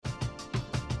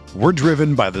We're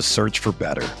driven by the search for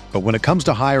better. But when it comes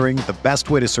to hiring, the best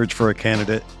way to search for a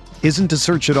candidate isn't to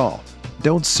search at all.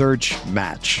 Don't search,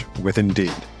 match with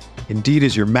Indeed. Indeed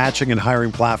is your matching and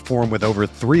hiring platform with over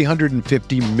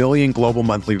 350 million global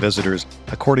monthly visitors,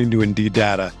 according to Indeed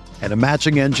data, and a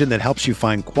matching engine that helps you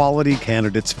find quality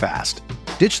candidates fast.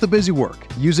 Ditch the busy work.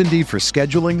 Use Indeed for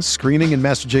scheduling, screening, and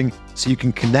messaging so you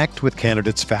can connect with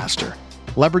candidates faster.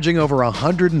 Leveraging over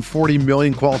 140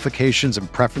 million qualifications and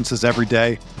preferences every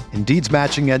day, Indeed's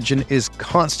matching engine is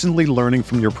constantly learning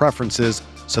from your preferences,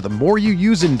 so the more you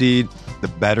use Indeed, the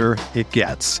better it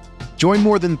gets. Join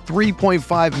more than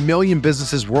 3.5 million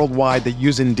businesses worldwide that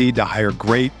use Indeed to hire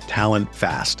great talent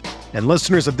fast. And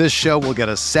listeners of this show will get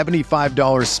a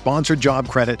 $75 sponsored job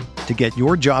credit to get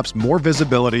your jobs more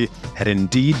visibility at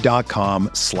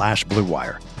Indeed.com/Blue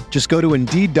Wire. Just go to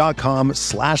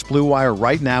Indeed.com/Blue Wire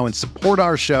right now and support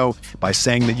our show by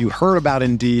saying that you heard about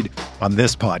Indeed on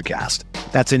this podcast.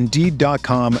 That's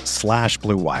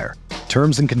Indeed.com/Blue Wire.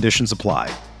 Terms and conditions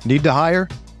apply. Need to hire?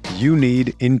 You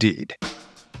need Indeed.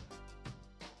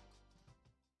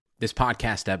 This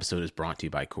podcast episode is brought to you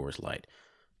by Coors Light.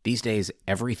 These days,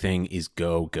 everything is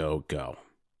go, go, go.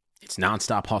 It's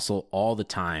nonstop hustle all the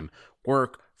time.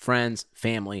 Work, friends,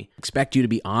 family. Expect you to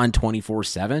be on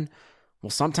 24/7? Well,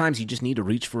 sometimes you just need to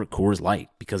reach for a Coors Light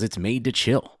because it's made to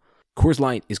chill. Coors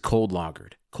Light is cold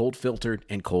lagered, cold filtered,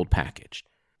 and cold packaged.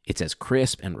 It's as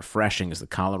crisp and refreshing as the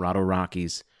Colorado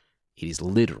Rockies. It is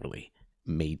literally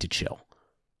made to chill.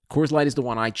 Coors Light is the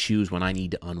one I choose when I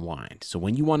need to unwind. So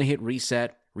when you want to hit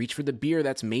reset, reach for the beer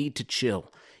that's made to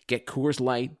chill. Get Coors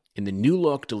Light in the new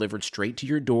look delivered straight to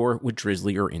your door with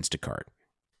Drizzly or Instacart.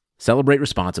 Celebrate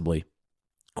responsibly.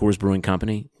 Coors Brewing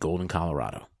Company, Golden,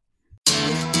 Colorado.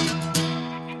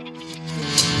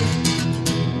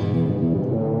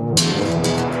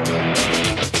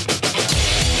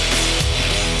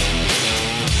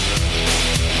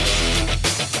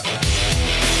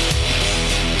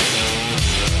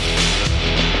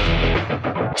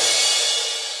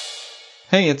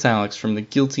 Hey, it's Alex from the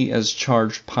Guilty as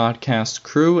Charged podcast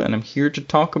crew, and I'm here to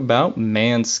talk about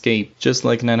Manscaped. Just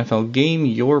like an NFL game,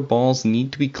 your balls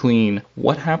need to be clean.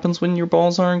 What happens when your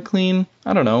balls aren't clean?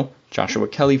 I don't know. Joshua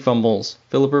Kelly fumbles,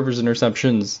 Phillip Rivers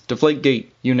interceptions, Deflategate,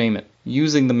 you name it.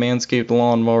 Using the Manscaped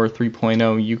Lawnmower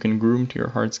 3.0, you can groom to your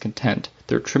heart's content.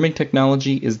 Their trimming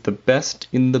technology is the best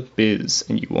in the biz,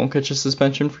 and you won't catch a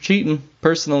suspension for cheating.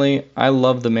 Personally, I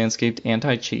love the Manscaped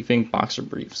anti-chafing boxer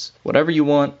briefs. Whatever you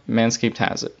want, Manscaped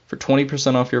has it. For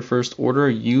 20% off your first order,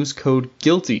 use code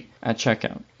GUILTY at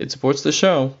checkout. It supports the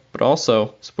show, but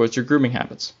also supports your grooming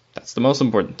habits. That's the most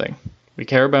important thing. We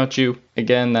care about you.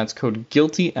 Again, that's code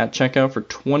GUILTY at checkout for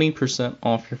 20%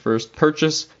 off your first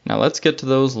purchase. Now let's get to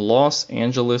those Los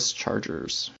Angeles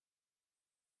Chargers.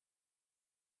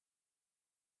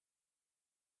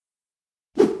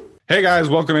 Hey guys,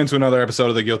 welcome into another episode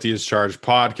of the Guilty as Charged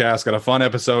podcast. Got a fun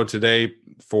episode today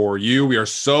for you. We are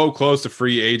so close to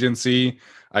free agency.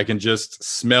 I can just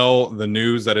smell the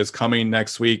news that is coming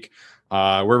next week.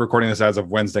 We're recording this as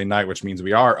of Wednesday night, which means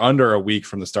we are under a week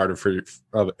from the start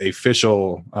of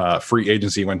official free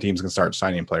agency when teams can start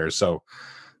signing players. So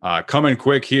coming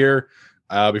quick here.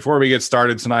 Before we get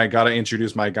started tonight, got to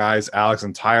introduce my guys, Alex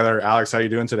and Tyler. Alex, how you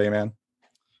doing today, man?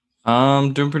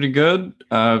 Doing pretty good.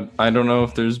 I don't know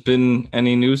if there's been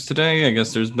any news today. I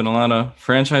guess there's been a lot of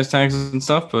franchise tags and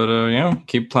stuff, but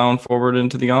keep plowing forward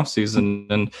into the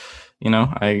offseason. And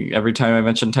every time I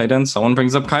mention tight end, someone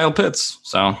brings up Kyle Pitts.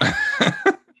 So,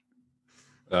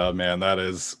 oh man,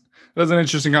 that's an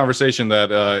interesting conversation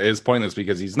that is pointless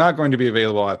because he's not going to be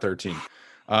available at 13.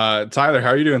 Tyler, how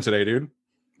are you doing today, dude?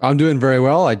 I'm doing very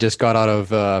well. I just got out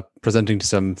of presenting to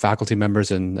some faculty members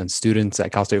and students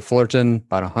at Cal State Fullerton.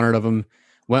 About 100 of them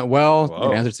went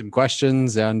well. Answered some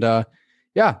questions, and it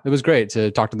was great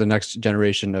to talk to the next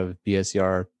generation of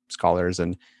BSER scholars.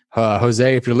 And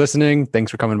Jose, if you're listening, thanks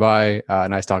for coming by.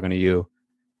 Nice talking to you.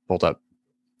 Bolt up.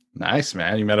 Nice,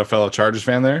 man. You met a fellow Chargers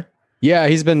fan there? Yeah,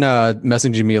 he's been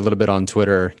messaging me a little bit on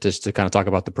Twitter just to kind of talk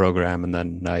about the program, and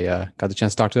then I got the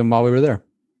chance to talk to him while we were there.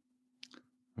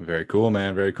 Very cool,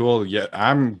 man. Very cool. Yeah,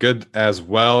 I'm good as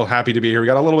well. Happy to be here. We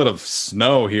got a little bit of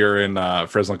snow here in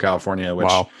Fresno, California,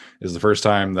 which is the first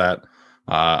time that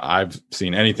I've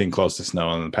seen anything close to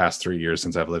snow in the past 3 years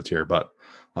since I've lived here, but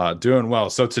doing well.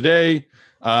 So today,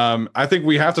 I think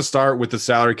we have to start with the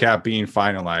salary cap being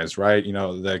finalized, right? You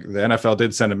know, the NFL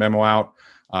did send a memo out.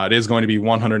 It is going to be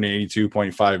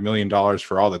 $182.5 million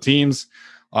for all the teams.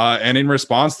 And in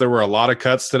response, there were a lot of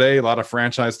cuts today, a lot of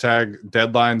franchise tag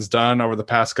deadlines done over the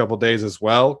past couple of days as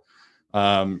well.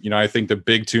 I think the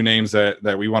big two names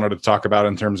that we wanted to talk about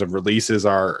in terms of releases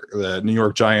are the New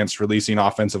York Giants releasing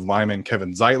offensive lineman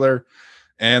Kevin Zeitler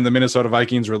and the Minnesota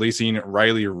Vikings releasing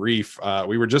Riley Reiff.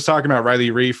 We were just talking about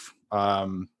Riley Reiff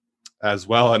as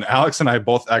well, and Alex and I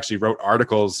both actually wrote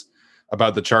articles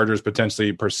about the Chargers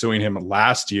potentially pursuing him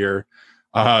last year.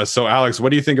 So, Alex, what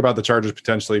do you think about the Chargers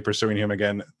potentially pursuing him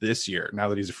again this year now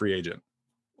that he's a free agent?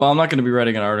 Well, I'm not going to be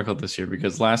writing an article this year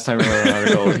because last time I wrote an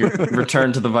article, he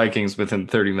returned to the Vikings within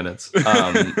 30 minutes.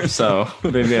 So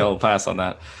maybe I'll pass on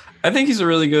that. I think he's a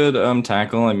really good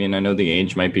tackle. I mean, I know the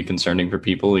age might be concerning for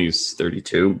people. He's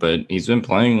 32, but he's been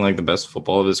playing like the best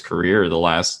football of his career the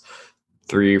last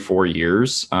 3 or 4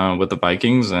 years with the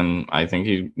Vikings. And I think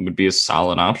he would be a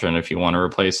solid option if you want to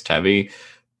replace Tevy.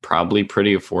 Probably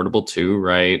pretty affordable too,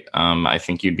 right? I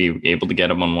think you'd be able to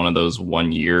get him on one of those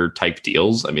 1-year type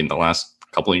deals. I mean, the last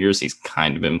couple of years he's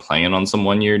kind of been playing on some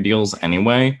 1-year deals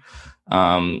anyway.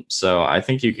 So I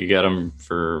think you could get him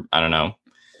for, I don't know,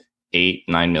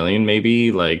 8-9 million maybe,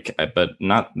 but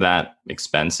not that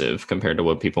expensive compared to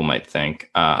what people might think.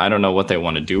 I don't know what they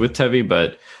want to do with Tevy,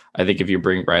 but I think if you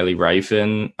bring Riley Reiff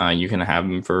in, you can have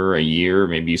him for a year.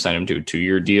 Maybe you sign him to a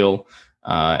 2-year deal.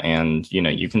 And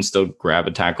you can still grab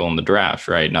a tackle in the draft,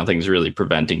 right? Nothing's really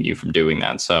preventing you from doing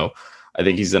that. So I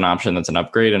think he's an option that's an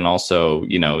upgrade, and also,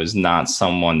 is not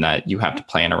someone that you have to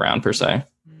plan around per se.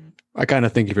 I kind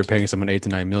of think if you're paying someone 8 to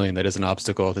 9 million, that is an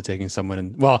obstacle to taking someone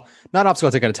in. Well, not an obstacle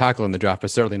to taking a tackle in the draft,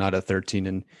 but certainly not at 13.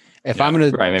 And if I'm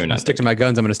going to stick to my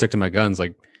guns, I'm going to stick to my guns.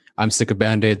 Like, I'm sick of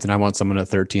Band-Aids and I want someone at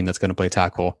 13 that's going to play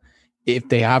tackle. If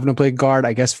they happen to play guard,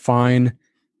 I guess fine.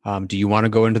 Do you want to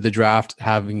go into the draft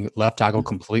having left tackle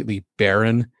completely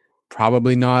barren?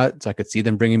 Probably not. So I could see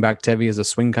them bringing back Tevy as a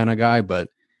swing kind of guy, but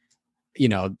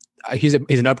he's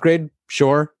an upgrade,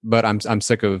 sure. But I'm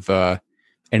sick of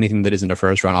anything that isn't a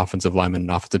first round offensive lineman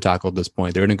and offensive tackle at this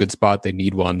point. They're in a good spot. They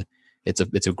need one. It's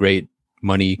a great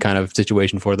money kind of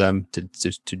situation for them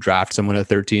to draft someone at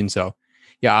 13. So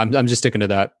yeah, I'm just sticking to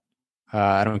that.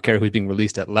 I don't care who's being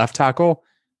released at left tackle.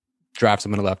 Draft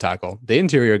someone at left tackle. The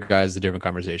interior guy is a different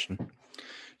conversation.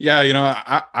 Yeah,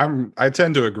 I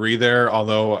tend to agree there.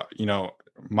 Although,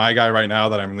 my guy right now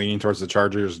that I'm leaning towards the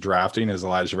Chargers drafting is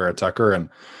Elijah Vera Tucker, and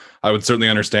I would certainly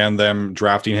understand them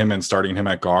drafting him and starting him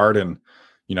at guard. And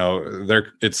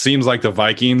it seems like the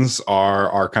Vikings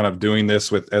are kind of doing this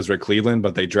with Ezra Cleveland,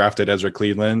 but they drafted Ezra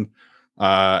Cleveland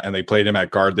and they played him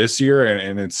at guard this year,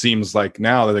 and it seems like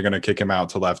now that they're going to kick him out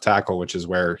to left tackle, which is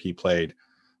where he played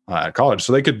at college.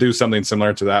 So they could do something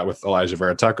similar to that with Elijah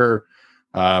Vera Tucker.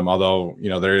 Although,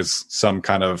 there is some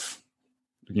kind of,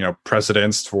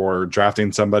 precedence for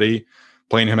drafting somebody,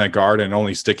 playing him at guard and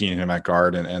only sticking him at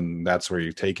guard. And that's where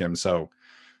you take him. So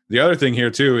the other thing here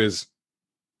too is,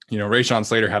 Rashawn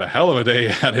Slater had a hell of a day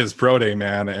at his pro day,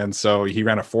 man. And so he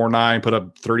ran a 4.9, put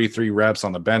up 33 reps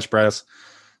on the bench press,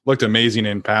 looked amazing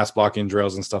in pass blocking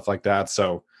drills and stuff like that.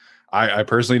 So I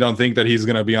personally don't think that he's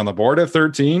going to be on the board at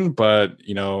 13, but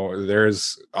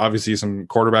there's obviously some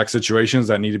quarterback situations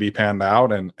that need to be panned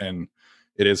out, and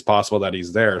it is possible that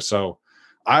he's there. So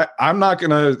I'm not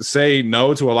going to say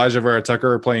no to Elijah Vera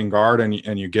Tucker playing guard,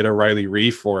 and you get a Riley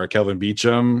Reiff or a Kelvin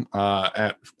Beachum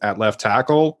at left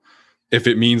tackle, if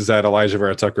it means that Elijah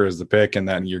Vera Tucker is the pick, and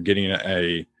then you're getting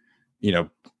a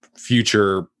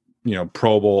future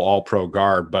Pro Bowl All Pro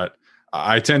guard. But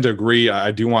I tend to agree.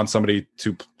 I do want somebody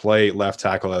to play left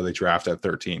tackle that they draft at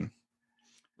 13.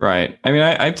 Right. I mean,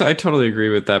 I totally agree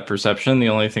with that perception. The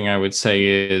only thing I would say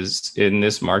is in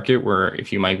this market where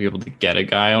if you might be able to get a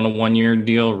guy on a 1-year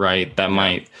deal, right, that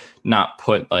might not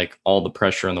put like all the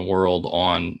pressure in the world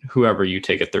on whoever you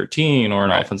take at 13 or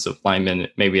an offensive lineman,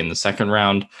 maybe in the second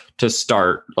round, to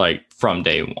start like from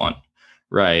day one.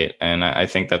 Right. And I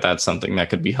think that that's something that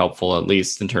could be helpful, at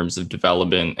least in terms of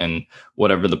development and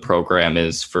whatever the program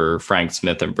is for Frank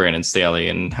Smith and Brandon Staley,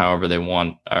 and however they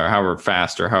want, or however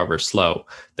fast or however slow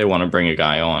they want to bring a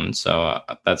guy on. So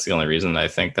that's the only reason I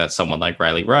think that someone like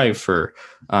Riley Reiff or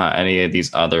any of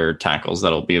these other tackles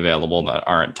that'll be available that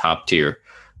aren't top tier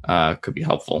could be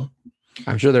helpful.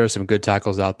 I'm sure there are some good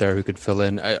tackles out there who could fill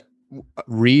in.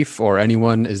 Reiff or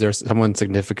anyone, is there someone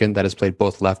significant that has played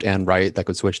both left and right that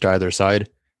could switch to either side?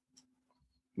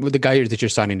 With the guy that you're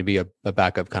signing to be a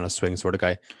backup kind of swing sort of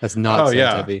guy, that's not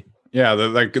heavy. Yeah,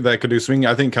 that could do swing.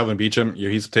 I think Kelvin Beachum,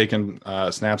 he's taken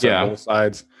snaps on both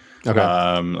sides. Okay.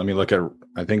 Let me look at.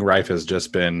 I think Reiff has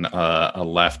just been a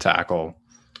left tackle.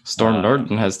 Storm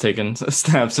Norton has taken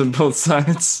snaps on both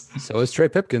sides. So is Trey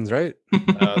Pipkins, right?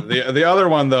 The other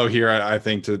one, though, here, I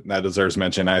think that deserves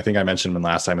mention. I think I mentioned him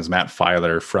last time, is Matt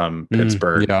Filer from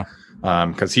Pittsburgh. Yeah.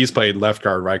 Because he's played left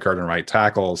guard, right guard, and right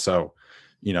tackle. So,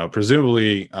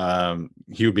 presumably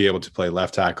he would be able to play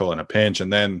left tackle in a pinch.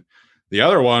 And then the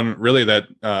other one really that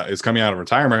is coming out of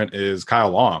retirement is Kyle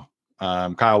Long.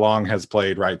 Kyle Long has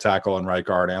played right tackle and right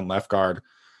guard and left guard.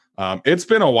 It's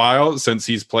been a while since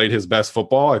he's played his best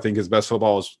football. I think his best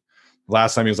football was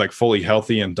last time he was like fully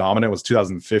healthy and dominant was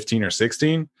 2015 or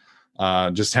 16.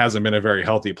 Just hasn't been a very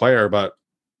healthy player, but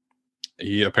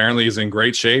he apparently is in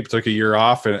great shape, took a year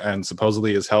off and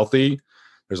supposedly is healthy.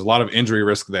 There's a lot of injury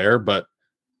risk there, but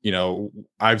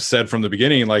I've said from the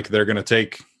beginning, like they're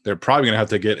probably going to have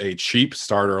to get a cheap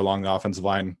starter along the offensive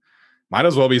line. Might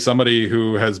as well be somebody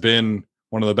who has been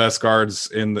one of the best guards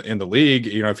in the league.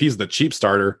 If he's the cheap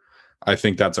starter, I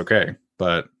think that's okay.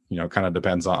 But, kind of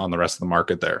depends on the rest of the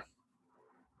market there.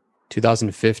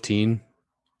 2015.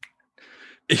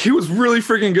 He was really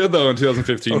freaking good though in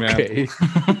 2015, okay.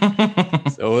 Man.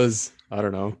 So was, I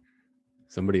don't know,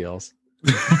 somebody else.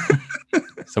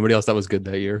 Somebody else that was good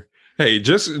that year. Hey,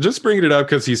 just bringing it up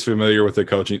because he's familiar with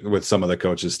with some of the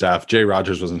coaches' staff. Jay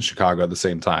Rogers was in Chicago at the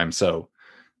same time, so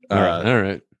all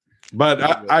right.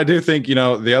 But I do think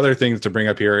the other thing to bring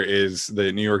up here is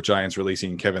the New York Giants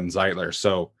releasing Kevin Zeitler.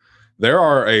 So there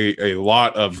are a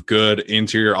lot of good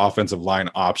interior offensive line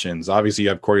options. Obviously, you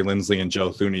have Corey Linsley and Joe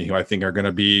Thuney, who I think are going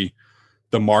to be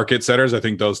the market setters. I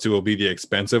think those two will be the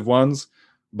expensive ones.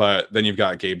 But then you've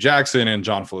got Gabe Jackson and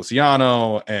John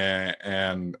Feliciano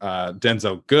and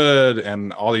Denzel Good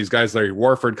and all these guys, Larry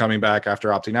Warford coming back after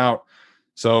opting out.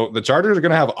 So the Chargers are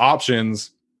going to have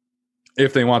options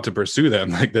if they want to pursue them.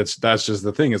 Like that's just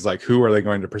the thing is like, who are they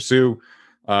going to pursue?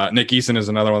 Nick Eason is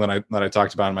another one that I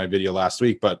talked about in my video last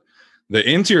week. But the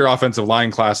interior offensive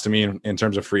line class to me in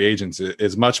terms of free agents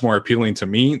is much more appealing to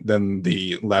me than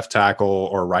the left tackle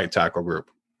or right tackle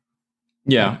group.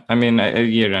 Yeah, I mean,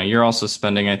 you're also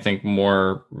spending, I think,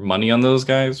 more money on those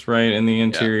guys, right, in the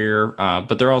interior. Yeah.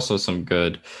 But there are also some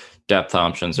good depth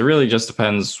options. It really just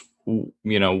depends,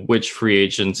 which free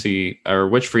agents do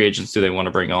they want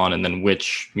to bring on, and then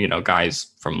which, guys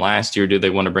from last year do they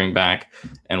want to bring back,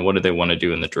 and what do they want to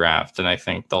do in the draft. And I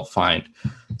think they'll find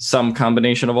some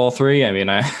combination of all three. I mean,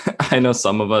 I know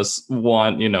some of us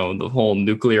want, the whole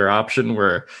nuclear option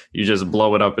where you just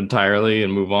blow it up entirely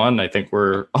and move on. I think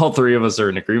all three of us are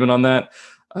in agreement on that.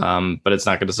 But it's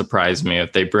not going to surprise me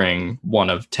if they bring one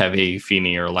of Tevy,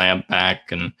 Feeney, or Lamb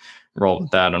back and roll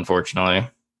with that, unfortunately.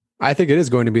 I think it is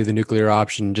going to be the nuclear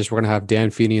option. Just we're going to have Dan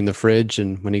Feeney in the fridge,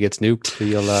 and when he gets nuked,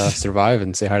 he'll survive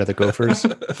and say hi to the Gophers.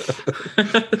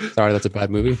 Sorry, that's a bad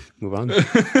movie. Move on.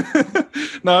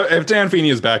 No, if Dan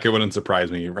Feeney is back, it wouldn't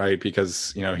surprise me, right?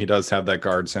 Because, he does have that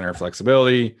guard center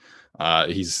flexibility.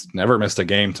 He's never missed a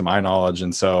game to my knowledge.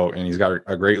 And he's got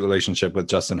a great relationship with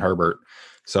Justin Herbert.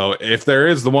 So if there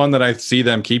is the one that I see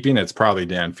them keeping, it's probably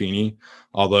Dan Feeney.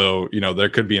 Although, there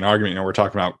could be an argument, we're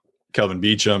talking about Kelvin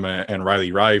Beachum and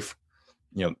Riley Reif.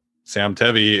 Sam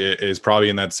Tevy is probably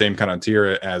in that same kind of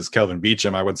tier as Kelvin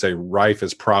Beachum. I would say Reif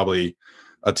is probably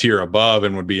a tier above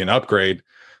and would be an upgrade.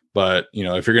 But,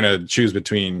 if you're going to choose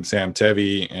between Sam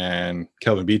Tevy and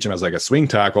Kelvin Beachum as like a swing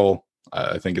tackle,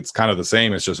 I think it's kind of the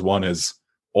same. It's just one is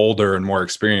older and more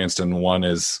experienced, and one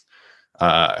is,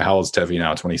 how old is Tevy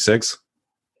now? 26?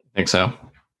 I think so.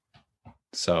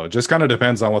 So it just kind of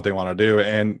depends on what they want to do.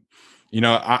 And,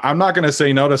 I'm not going to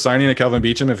say no to signing a Kelvin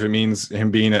Beachum if it means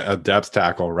him being a depth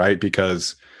tackle, right?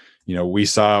 Because, we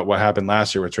saw what happened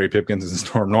last year with Trey Pipkins and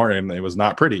Storm Norton. It was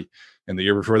not pretty. And the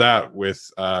year before that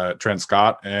with Trent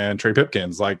Scott and Trey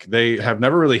Pipkins, like they have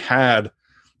never really had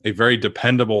a very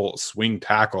dependable swing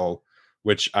tackle,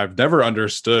 which I've never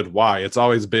understood why. It's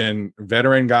always been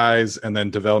veteran guys and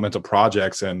then developmental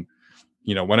projects. And,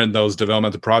 when those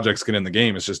developmental projects get in the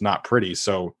game, it's just not pretty.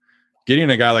 So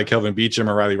getting a guy like Kelvin Beachum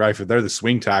or Riley Reif, if they're the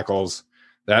swing tackles,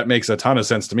 that makes a ton of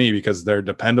sense to me because they're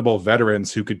dependable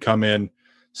veterans who could come in,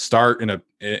 start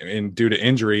due to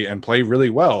injury and play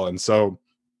really well. And so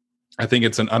I think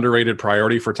it's an underrated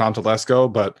priority for Tom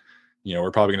Telesco, but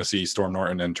we're probably going to see Storm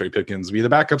Norton and Trey Pipkins be the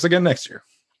backups again next year.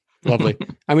 Lovely.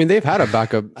 I mean, they've had a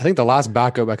backup. I think the last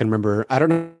backup I can remember, I don't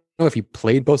know if he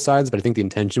played both sides, but I think the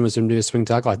intention was him to be a swing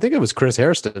tackle. I think it was Chris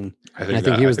Hairston. I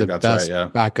think he was the best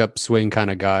backup swing kind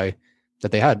of guy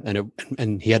that they had,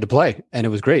 and he had to play, and it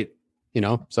was great,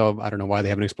 So I don't know why they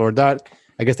haven't explored that.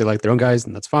 I guess they like their own guys,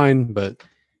 and that's fine. But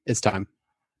it's time.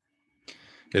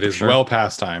 It is well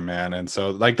past time, man. And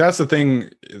so, like, that's the thing.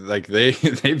 Like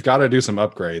they've got to do some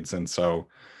upgrades, and so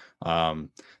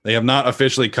they have not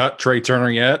officially cut Trey Turner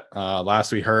yet.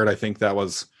 Last we heard, I think that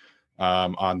was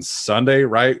on Sunday,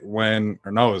 right? It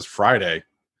was Friday. It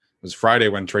was Friday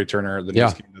when Trey Turner, the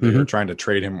news came that they were trying to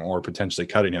trade him or potentially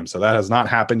cutting him. So that has not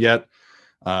happened yet.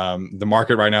 The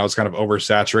market right now is kind of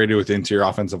oversaturated with interior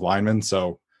offensive linemen.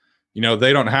 So,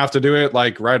 they don't have to do it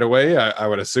like right away. I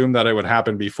would assume that it would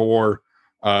happen before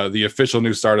the official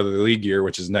new start of the league year,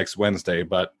 which is next Wednesday.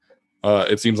 But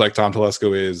it seems like Tom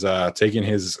Telesco is taking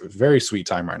his very sweet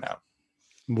time right now.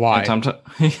 Why? Tom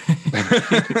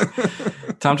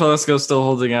Telesco still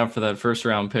holding out for that first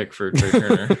round pick for Trey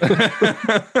Turner.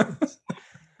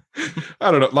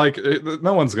 I don't know. Like,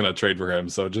 no one's going to trade for him.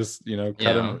 So just, cut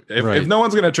him. If no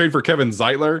one's going to trade for Kevin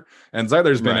Zeitler, and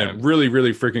Zeitler's been a really,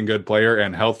 really freaking good player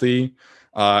and healthy,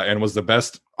 and was the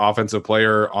best offensive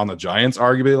player on the Giants,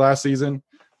 arguably last season,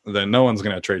 then no one's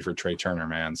going to trade for Trey Turner,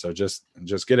 man. So just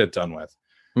get it done with.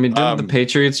 I mean, didn't the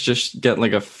Patriots just get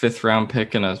like a 5th round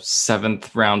pick and a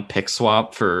 7th round pick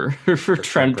swap for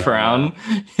Trent Brown?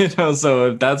 Yeah.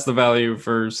 So if that's the value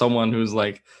for someone who's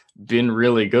like been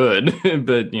really good,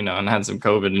 but and had some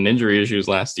COVID and injury issues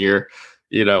last year,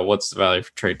 what's the value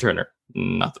for Trey Turner?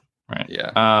 Nothing, right?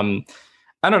 Yeah.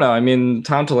 I don't know. I mean,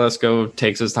 Tom Telesco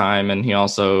takes his time, and he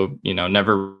also,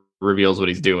 never reveals what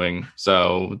he's doing.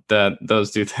 So that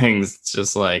those two things, it's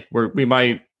just like we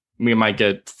might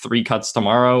get 3 cuts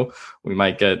tomorrow. We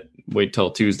might wait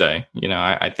till Tuesday.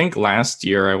 I think last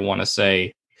year, I want to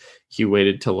say he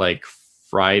waited till like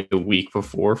Friday the week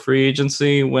before free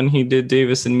agency when he did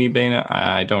Davis and Mebane.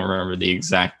 I don't remember the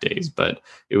exact days, but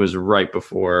it was right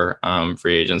before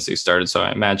free agency started. So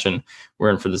I imagine we're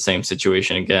in for the same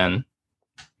situation again.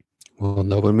 We'll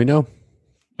know when we know.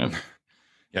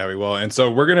 Yeah, we will. And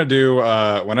so we're going to do,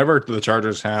 whenever the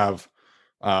Chargers have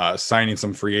signing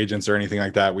some free agents or anything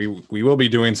like that, we will be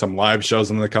doing some live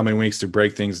shows in the coming weeks to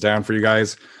break things down for you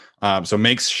guys. So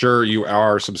make sure you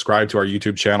are subscribed to our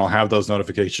YouTube channel, have those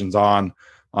notifications on,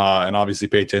 and obviously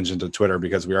pay attention to Twitter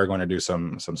because we are going to do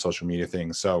some social media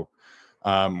things. So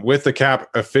with the cap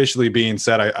officially being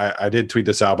set, I did tweet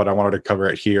this out, but I wanted to cover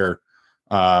it here.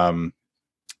 Let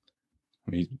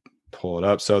me pull it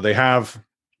up. So they have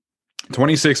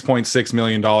 $26.6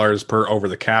 million per over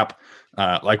the cap.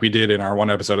 Like we did in our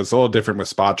one episode. It's a little different with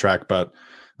Spot Track, but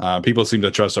people seem to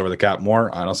trust over the cap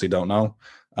more. I honestly don't know.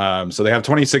 So they have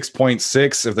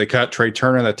 26.6. If they cut Trey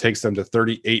Turner, that takes them to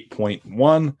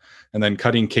 38.1. And then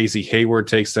cutting Casey Hayward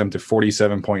takes them to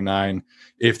 47.9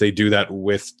 if they do that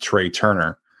with Trey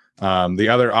Turner. The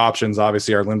other options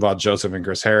obviously are Linval Joseph and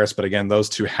Chris Harris. But again, those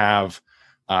two have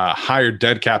higher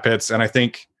dead cap hits. And I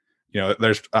think,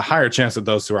 there's a higher chance that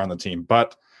those two are on the team.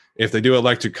 But if they do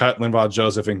elect to cut Linval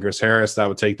Joseph and Chris Harris, that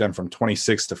would take them from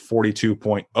 26 to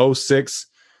 42.06.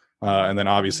 And then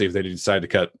obviously if they decide to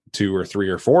cut 2 or 3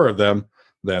 or 4 of them,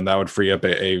 then that would free up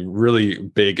a really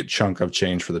big chunk of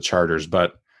change for the Chargers.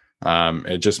 But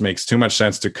it just makes too much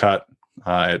sense to cut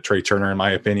Trey Turner, in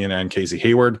my opinion, and Casey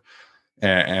Hayward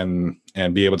and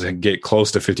be able to get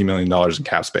close to $50 million in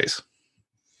cap space.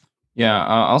 Yeah.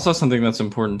 Also something that's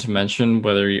important to mention,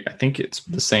 I think it's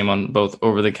the same on both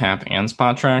Over the Cap and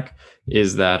Spot Track,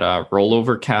 is that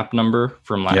rollover cap number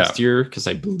from last year, because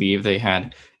I believe they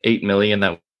had $8 million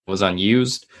that was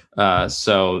unused.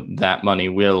 So that money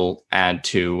will add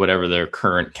to whatever their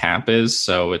current cap is.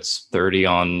 So it's 30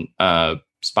 on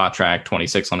Spot Track,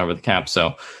 26 on Over the Cap.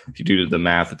 So if you do the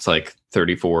math, it's like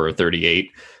 34 or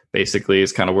 38 basically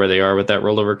is kind of where they are with that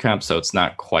rollover cap. So it's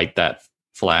not quite that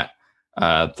flat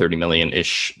 30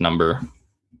 million-ish number.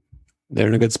 They're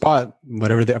in a good spot.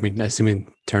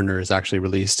 Assuming Turner is actually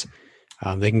released,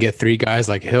 they can get 3 guys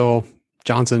like Hill,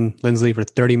 Johnson, Lindsley for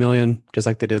 $30 million, just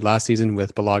like they did last season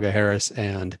with Balaga, Harris,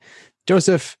 and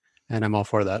Joseph. And I'm all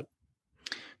for that.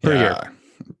 Per year.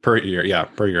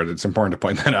 It's important to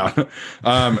point that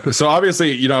out. So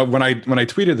obviously, when I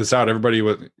tweeted this out, everybody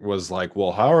was like,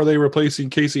 well, how are they replacing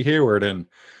Casey Hayward? And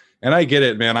I get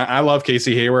it, man. I love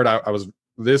Casey Hayward. I was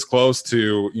this close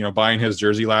to, buying his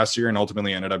jersey last year and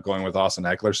ultimately ended up going with Austin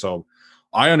Eckler. So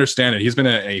I understand it. He's been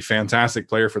a fantastic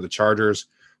player for the Chargers,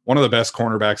 one of the best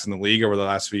cornerbacks in the league over the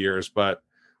last few years. But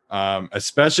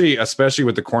especially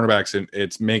with the cornerbacks,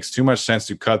 it makes too much sense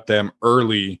to cut them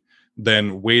early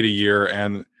than wait a year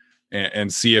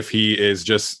and see if he is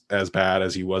just as bad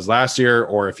as he was last year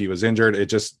or if he was injured.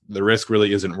 The risk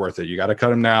really isn't worth it. You got to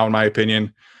cut him now, in my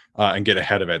opinion, and get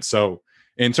ahead of it. So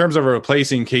in terms of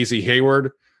replacing Casey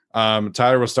Hayward,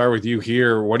 Tyler, we'll start with you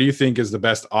here. What do you think is the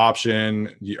best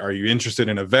option? Are you interested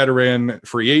in a veteran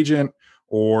free agent,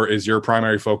 or is your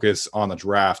primary focus on the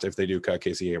draft if they do cut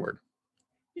Casey Hayward?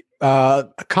 A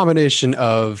combination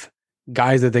of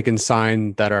guys that they can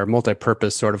sign that are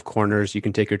multi-purpose sort of corners. You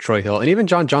can take your Troy Hill and even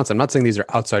John Johnson. I'm not saying these are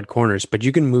outside corners, but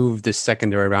you can move the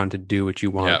secondary around to do what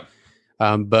you want.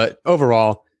 Yeah. But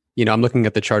overall, I'm looking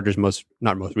at the Chargers'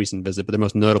 not most recent visit, but their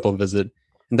most notable visit,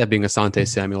 and that being Asante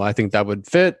Samuel. I think that would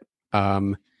fit.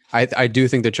 I do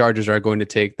think the Chargers are going to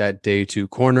take that day 2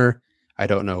 corner. I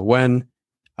don't know when.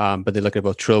 But they look at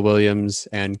both Trill Williams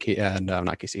and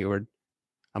not Casey Hayward.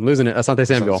 I'm losing it. Asante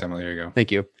Samuel. There you go.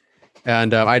 Thank you.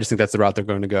 And I just think that's the route they're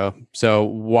going to go. So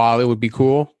while it would be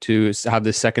cool to have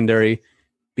this secondary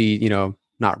be,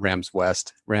 not Rams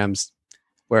West, Rams,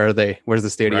 where are they? Where's the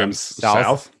stadium? Rams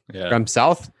South. Yeah. Rams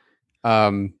South.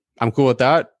 I'm cool with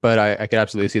that, but I could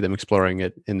absolutely see them exploring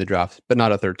it in the draft, but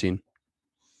not at 13.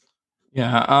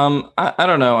 Yeah, I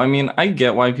don't know. I mean, I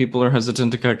get why people are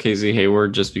hesitant to cut Casey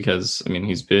Hayward just because,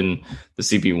 he's been the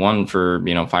CB1 for,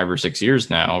 5 or 6 years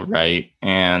now, right?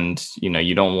 And,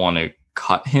 you don't want to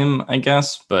cut him, I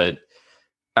guess, but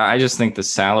I just think the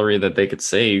salary that they could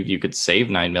save, you could save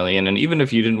 $9 million. And even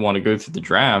if you didn't want to go through the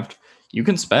draft, you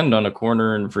can spend on a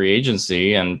corner in free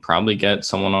agency and probably get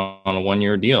someone on a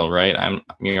 1-year deal, right?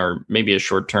 Or maybe a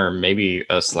short term, maybe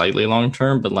a slightly long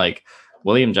term, but like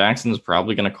William Jackson is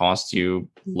probably going to cost you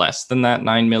less than that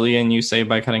 $9 million you save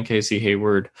by cutting Casey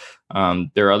Hayward.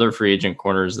 There are other free agent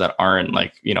corners that aren't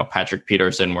like, Patrick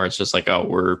Peterson, where it's just like, oh,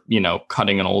 we're,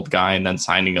 cutting an old guy and then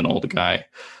signing an old guy.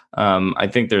 I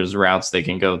think there's routes they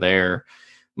can go there.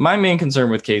 My main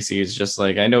concern with Casey is just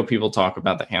like, I know people talk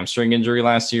about the hamstring injury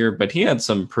last year, but he had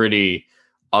some pretty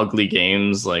ugly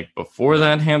games like before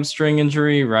that hamstring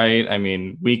injury, right?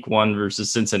 Week 1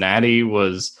 versus Cincinnati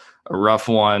was a rough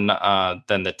one.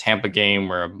 Then the Tampa game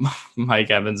where Mike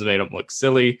Evans made him look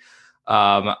silly. His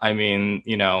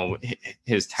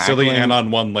tackling, silly and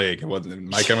on one leg. It wasn't,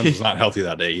 Mike Evans was not healthy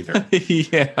that day either.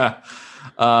 Yeah.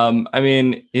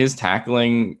 His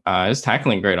tackling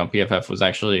grade on PFF was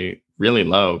actually really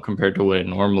low compared to what it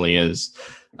normally is.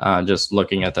 Just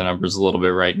looking at the numbers a little bit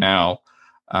right now.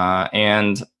 I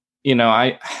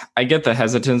get the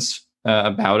hesitance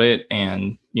about it,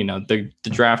 and the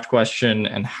draft question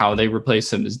and how they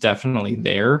replace him is definitely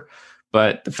there.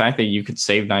 But the fact that you could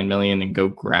save $9 million and go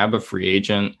grab a free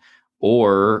agent,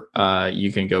 or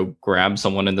you can go grab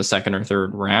someone in the 2nd or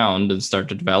 3rd round and start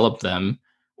to develop them,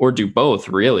 or do both,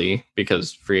 really,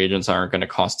 because free agents aren't going to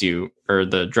cost you, or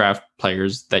the draft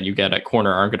players that you get at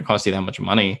corner aren't going to cost you that much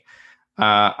money.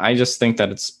 I just think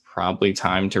that it's probably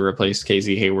time to replace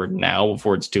Casey Hayward now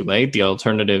before it's too late. The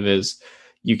alternative is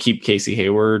you keep Casey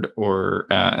Hayward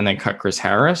and then cut Chris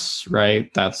Harris,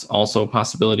 right? That's also a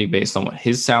possibility based on what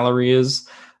his salary is.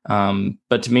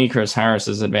 But to me, Chris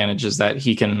Harris's advantage is that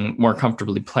he can more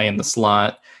comfortably play in the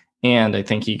slot. And I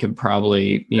think he could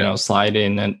probably, slide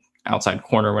in an outside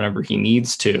corner whenever he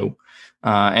needs to.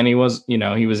 And he was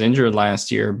injured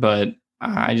last year, but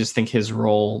I just think his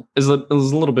role is a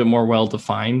little bit more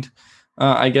well-defined,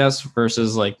 I guess,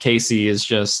 versus like Casey is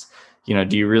just,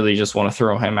 do you really just want to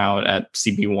throw him out at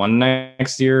CB1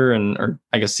 next year or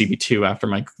I guess CB2 after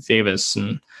Mike Davis?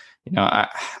 And, I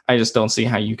just don't see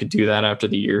how you could do that after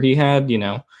the year he had.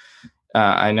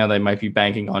 I know they might be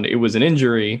banking on it was an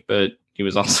injury, but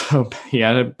he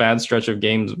had a bad stretch of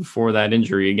games before that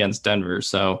injury against Denver.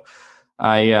 So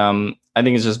I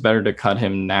think it's just better to cut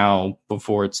him now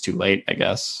before it's too late, I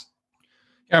guess.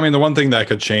 The one thing that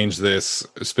could change this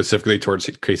specifically towards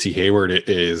Casey Hayward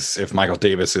is if Michael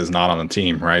Davis is not on the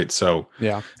team, right? So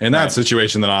yeah, in that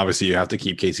situation, then obviously you have to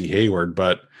keep Casey Hayward.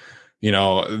 But,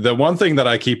 the one thing that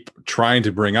I keep trying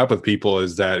to bring up with people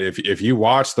is that if you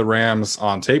watch the Rams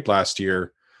on tape last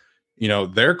year,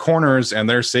 their corners and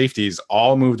their safeties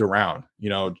all moved around.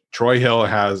 Troy Hill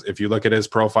has, if you look at his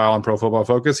profile on Pro Football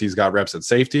Focus, he's got reps at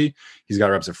safety. He's got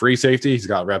reps at free safety. He's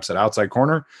got reps at outside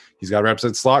corner. He's got reps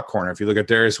at slot corner. If you look at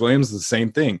Darius Williams, it's the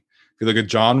same thing. If you look at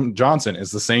John Johnson,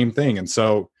 it's the same thing. And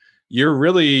so you're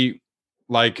really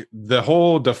like the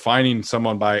whole defining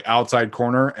someone by outside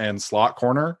corner and slot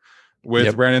corner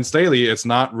with Brandon Staley, it's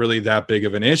not really that big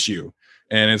of an issue.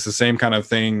 And it's the same kind of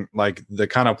thing, like the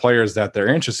kind of players that they're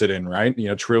interested in, right?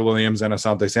 Trill Williams and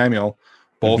Asante Samuel,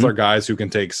 both are guys who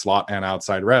can take slot and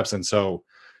outside reps. And so,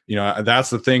 that's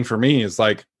the thing for me is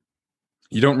like,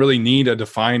 you don't really need a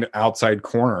defined outside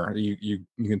corner. You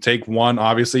can take one,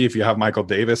 obviously, if you have Michael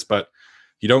Davis, but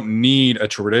you don't need a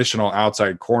traditional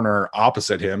outside corner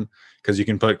opposite him because you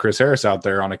can put Chris Harris out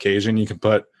there on occasion. You can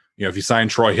put, if you sign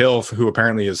Troy Hill, who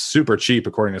apparently is super cheap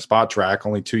according to Spot Track,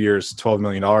 only 2 years, $12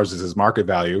 million is his market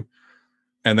value.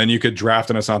 And then you could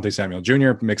draft an Asante Samuel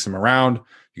Jr., mix him around.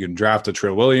 You can draft a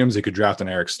Trill Williams. You could draft an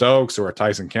Eric Stokes or a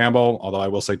Tyson Campbell, although I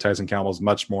will say Tyson Campbell is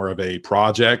much more of a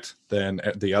project than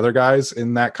the other guys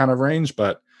in that kind of range.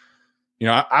 But,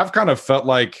 I've kind of felt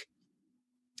like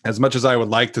as much as I would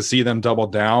like to see them double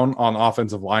down on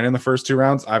offensive line in the first 2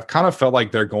 rounds, I've kind of felt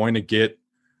like they're going to get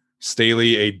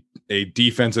Staley a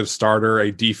defensive starter,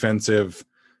 a defensive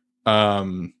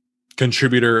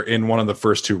contributor in one of the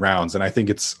first 2 rounds. And I think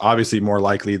it's obviously more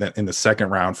likely that in the 2nd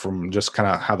round from just kind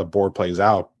of how the board plays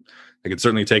out. They could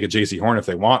certainly take a JC Horn if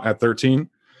they want at 13.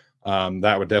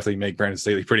 That would definitely make Brandon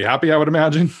Staley pretty happy, I would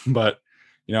imagine. But,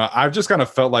 I've just kind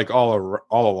of felt like all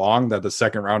along that the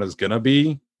second round is going to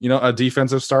be, a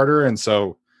defensive starter. And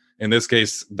so in this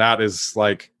case, that is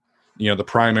like, the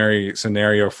primary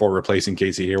scenario for replacing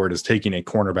Casey Hayward is taking a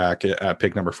cornerback at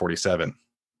pick number 47.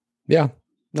 Yeah,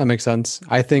 that makes sense.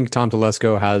 I think Tom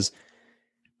Telesco has,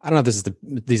 I don't know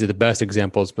if these are the best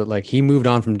examples, but like he moved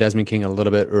on from Desmond King a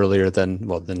little bit earlier than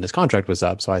his contract was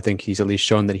up. So I think he's at least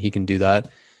shown that he can do that.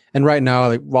 And right now,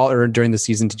 like during the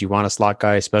season, did you want a slot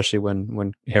guy, especially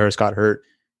when Harris got hurt?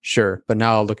 Sure. But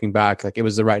now looking back, like it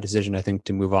was the right decision, I think,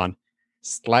 to move on.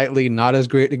 Slightly not as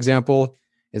great example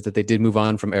is that they did move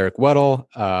on from Eric Weddle.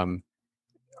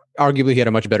 Arguably, he had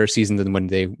a much better season than when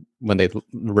they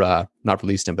not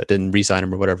released him, but didn't re-sign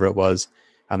him or whatever it was.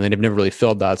 They've never really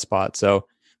filled that spot. So,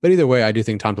 but either way, I do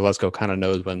think Tom Telesco kind of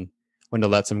knows when to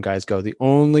let some guys go. The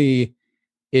only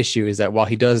issue is that while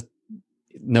he does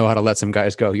know how to let some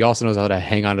guys go, he also knows how to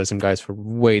hang on to some guys for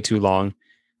way too long,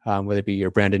 whether it be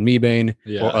your Brandon Mebane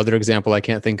or other example I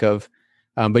can't think of.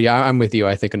 But yeah, I'm with you.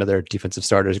 I think another defensive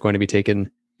starter is going to be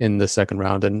taken in the second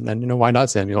round. And why not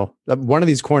Samuel? One of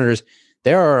these corners,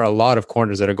 there are a lot of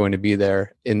corners that are going to be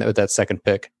there with that second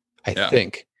pick. I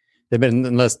think they've been,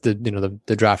 unless the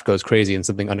draft goes crazy and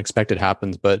something unexpected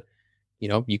happens. But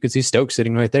you could see Stokes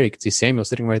sitting right there. You could see Samuel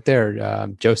sitting right there.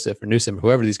 Joseph or Newsom,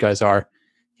 whoever these guys are,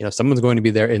 someone's going to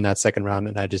be there in that second round.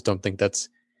 And I just don't think that's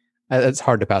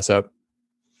hard to pass up.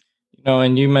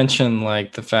 And you mentioned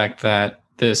like the fact that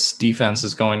this defense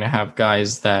is going to have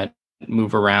guys that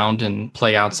move around and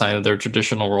play outside of their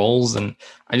traditional roles. And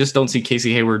I just don't see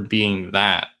Casey Hayward being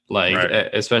that,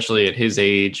 especially at his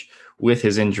age with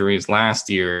his injuries last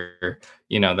year,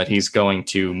 that he's going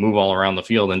to move all around the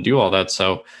field and do all that.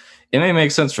 So it may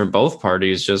make sense for both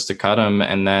parties just to cut him.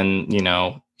 And then,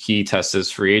 he tests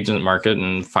his free agent market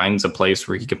and finds a place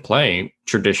where he can play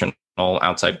traditional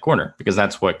outside corner, because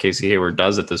that's what Casey Hayward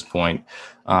does at this point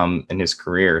in his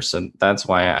career. So that's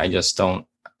why I just don't,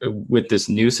 with this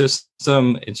new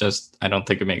system, I don't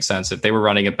think it makes sense. If they were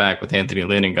running it back with Anthony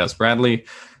Lynn and Gus Bradley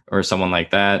or someone like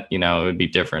that, it would be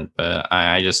different. But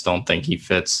I just don't think he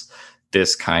fits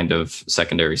this kind of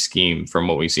secondary scheme from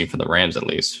what we've seen for the Rams, at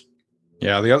least.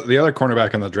 Yeah, the other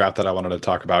cornerback in the draft that I wanted to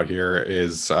talk about here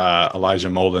is Elijah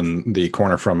Molden, the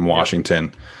corner from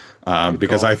Washington,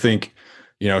 because I think,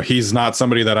 he's not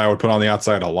somebody that I would put on the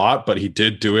outside a lot, but he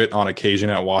did do it on occasion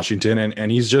at Washington,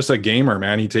 and he's just a gamer,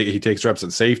 man. He takes reps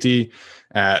at safety,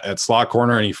 at slot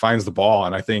corner, and he finds the ball,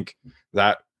 and I think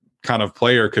that kind of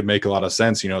player could make a lot of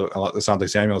sense. Asante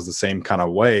Samuel is the same kind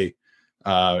of way.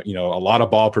 A lot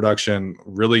of ball production,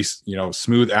 really,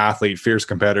 smooth athlete, fierce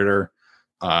competitor.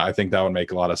 I think that would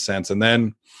make a lot of sense. And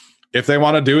then if they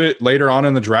want to do it later on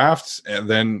in the draft, and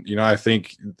then, I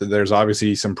think there's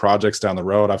obviously some projects down the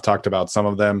road. I've talked about some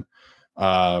of them.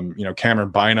 Cameron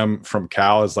Bynum from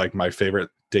Cal is like my favorite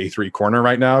day 3 corner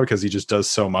right now because he just does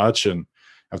so much. And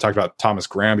I've talked about Thomas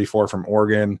Graham before from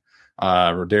Oregon,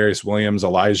 Rodarius Williams,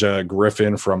 Elijah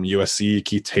Griffin from USC,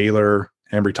 Keith Taylor,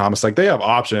 Ambry Thomas. Like, they have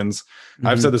options. Mm-hmm.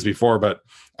 I've said this before, but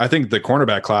I think the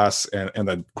cornerback class and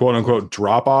the quote unquote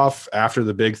drop off after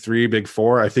the big 3, big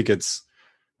 4, I think it's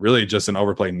really just an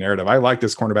overplayed narrative. I like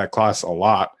this cornerback class a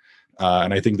lot.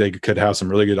 And I think they could have some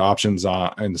really good options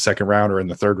in the second round or in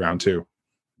the third round too.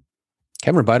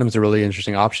 Cameron Bynum is a really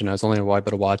interesting option. I was only able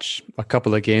to watch a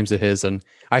couple of games of his, and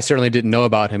I certainly didn't know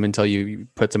about him until you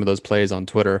put some of those plays on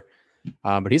Twitter.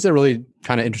 But he's a really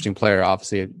kind of interesting player.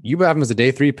 Obviously, you have him as a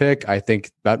day 3 pick. I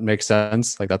think that makes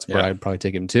sense. Like, that's where I'd probably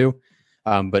take him too.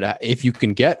 But if you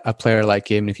can get a player like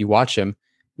him, if you watch him,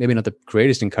 maybe not the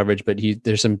greatest in coverage, but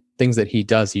there's some things that he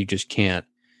does you just can't.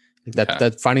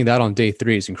 That finding that on day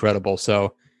 3 is incredible.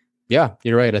 So yeah,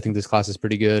 you're right. I think this class is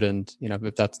pretty good, and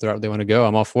if that's the route they want to go,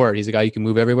 I'm all for it. He's a guy you can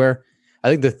move everywhere. I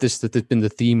think that this has been the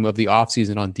theme of the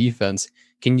offseason on defense.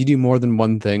 Can you do more than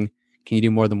one thing? Can you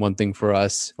do more than one thing for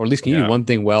us, or at least can you do one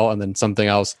thing well and then something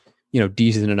else,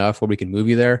 decent enough where we can move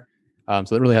you there? So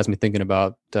that really has me thinking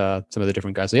about some of the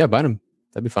different guys. So yeah, Bynum,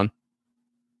 that'd be fun.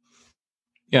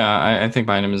 Yeah, I think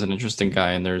Bynum is an interesting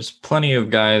guy, and there's plenty of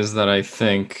guys that I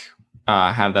think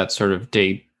have that sort of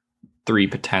day 3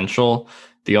 potential.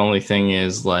 The only thing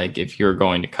is, like, if you're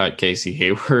going to cut Casey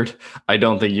Hayward, I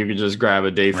don't think you could just grab a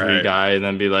day 3 guy and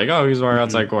then be like, oh, he's our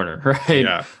outside corner, right?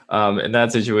 Yeah. In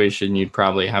that situation, you'd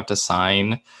probably have to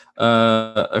sign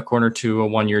a corner to a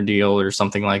 1-year deal or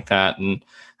something like that, and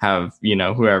have,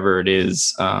 whoever it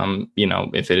is,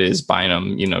 if it is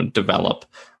Bynum, develop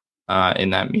in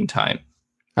that meantime.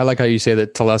 I like how you say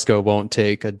that Telesco won't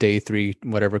take a day 3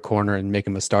 whatever corner and make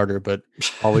him a starter, but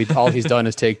all he's done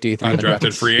is take day 3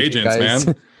 undrafted free agents,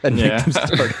 man, and make them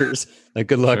starters. Like,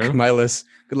 good luck, Milas.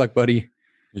 Good luck, buddy.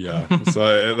 Yeah,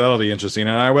 so that'll be interesting.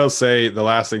 And I will say the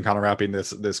last thing, kind of wrapping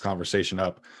this conversation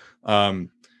up,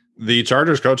 the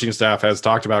Chargers coaching staff has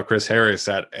talked about Chris Harris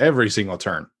at every single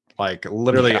turn. Like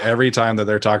literally every time that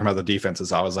they're talking about the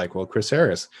defenses, I was like, well, Chris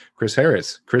Harris.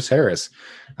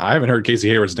 I haven't heard Casey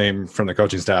Hayward's name from the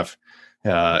coaching staff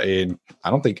I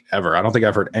don't think I've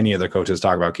heard any of the coaches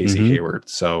talk about Casey Hayward.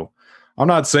 So I'm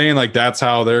not saying like that's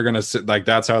how they're going to sit, like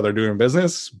that's how they're doing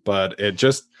business, but it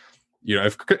just,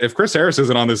 if Chris Harris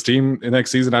isn't on this team next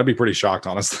season, I'd be pretty shocked,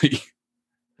 honestly.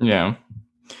 Yeah.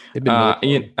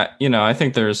 I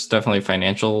think there's definitely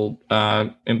financial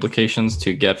implications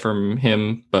to get from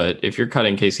him, but if you're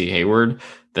cutting Casey Hayward,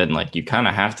 then like you kind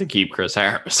of have to keep Chris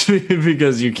Harris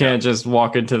because you can't just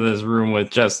walk into this room with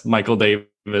just Michael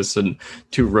Davis and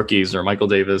 2 rookies, or Michael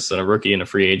Davis and a rookie and a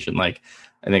free agent. Like,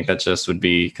 I think that just would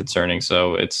be concerning.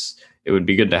 So it would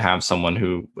be good to have someone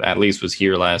who at least was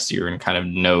here last year and kind of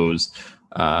knows,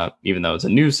 even though it's a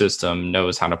new system,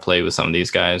 knows how to play with some of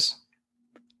these guys.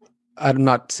 I'm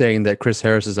not saying that Chris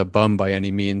Harris is a bum by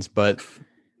any means, but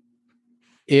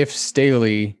if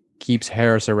Staley keeps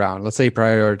Harris around, let's say he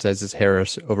prioritizes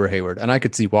Harris over Hayward, and I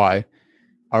could see why,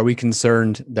 are we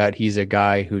concerned that he's a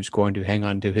guy who's going to hang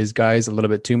on to his guys a little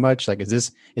bit too much? Like, is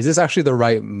this actually the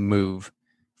right move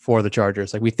for the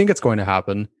Chargers? Like, we think it's going to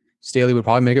happen. Staley would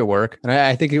probably make it work, and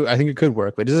I think it could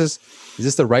work. But is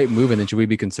this the right move? And then should we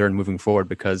be concerned moving forward?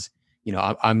 Because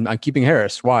I'm keeping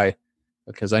Harris. Why?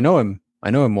 Because I know him. I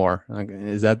know him more. Like,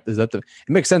 is that it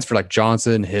makes sense for like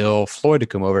Johnson, Hill, Floyd to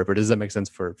come over, but does that make sense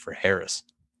for Harris?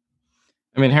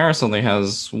 I mean, Harris only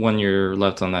has 1 year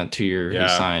left on that 2 year he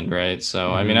signed, right?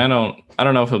 So I mean, I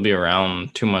don't know if he'll be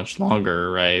around too much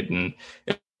longer, right? And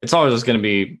it's always just going to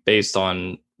be based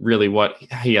on really what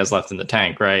he has left in the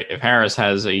tank, right? If Harris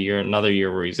has another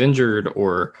year where he's injured,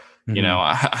 or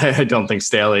I don't think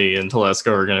Staley and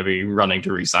Telesco are going to be running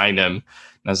to re-sign him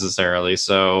necessarily.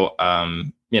 So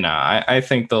I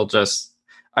think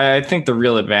I think the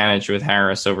real advantage with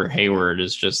Harris over Hayward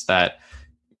is just that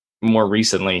more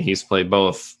recently he's played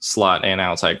both slot and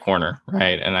outside corner,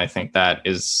 right? And I think that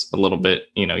is a little bit,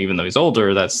 even though he's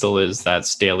older, that still is that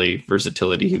Staley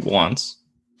versatility he wants.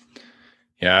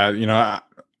 Yeah,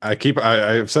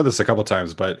 I've said this a couple of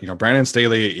times, but Brandon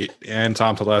Staley and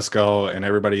Tom Telesco and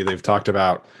everybody, they've talked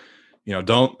about,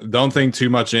 don't think too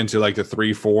much into like the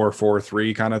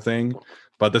 3-4-4-3 kind of thing.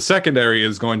 But the secondary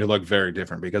is going to look very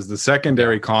different because the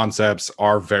secondary concepts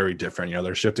are very different.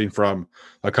 They're shifting from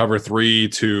a cover 3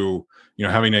 to,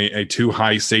 having a 2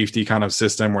 high safety kind of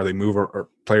system where they move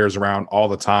players around all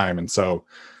the time. And so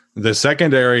the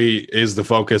secondary is the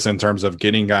focus in terms of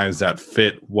getting guys that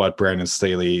fit what Brandon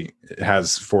Staley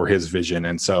has for his vision.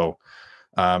 And so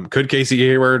could Casey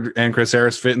Hayward and Chris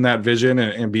Harris fit in that vision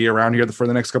and be around here for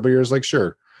the next couple of years? Like,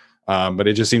 sure. But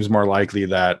it just seems more likely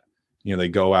that, they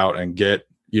go out and get,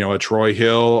 a Troy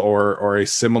Hill or a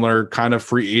similar kind of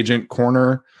free agent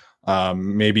corner,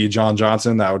 maybe John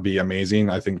Johnson. That would be amazing.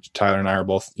 I think Tyler and I are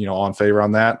both, all in favor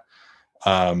on that.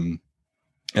 And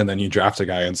then you draft a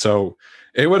guy. And so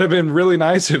it would have been really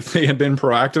nice if they had been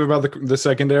proactive about the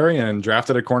secondary and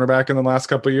drafted a cornerback in the last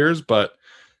couple of years. But,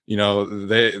 Tom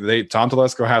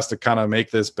Telesco has to kind of make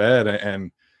this bed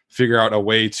and figure out a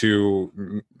way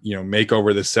to, make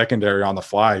over the secondary on the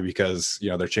fly because,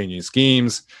 they're changing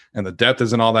schemes and the depth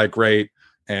isn't all that great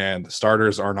and the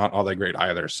starters are not all that great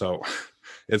either. So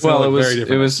it's very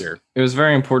different this year. It was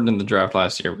very important in the draft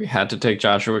last year. We had to take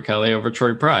Joshua Kelly over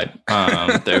Troy Pride.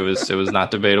 It was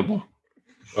not debatable.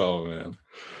 Oh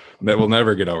man, we'll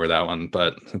never get over that one,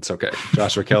 but it's okay.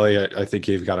 Joshua Kelly, I think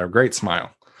he's got a great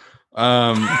smile.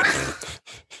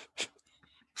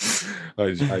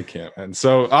 I can't. And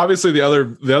so obviously the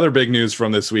other big news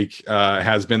from this week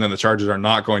has been that the Chargers are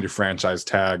not going to franchise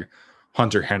tag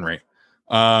Hunter Henry.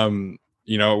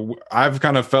 I've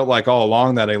kind of felt like all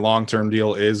along that a long-term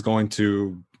deal is going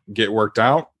to get worked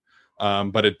out.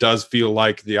 But it does feel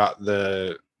like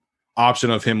the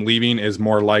option of him leaving is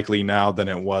more likely now than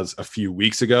it was a few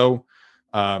weeks ago.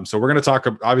 So we're going to talk,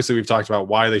 obviously we've talked about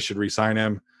why they should re-sign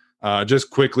him. Just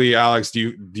quickly, Alex,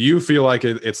 do you feel like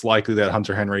it's likely that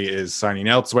Hunter Henry is signing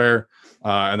elsewhere?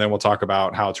 And then we'll talk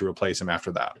about how to replace him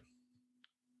after that.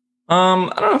 I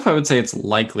don't know if I would say it's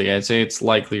likely. I'd say it's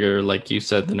likelier, like you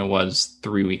said, than it was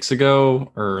 3 weeks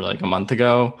ago or like a month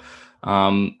ago.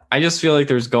 I just feel like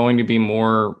there's going to be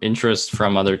more interest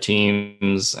from other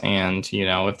teams. And,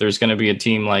 if there's going to be a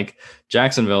team like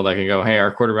Jacksonville that can go, hey,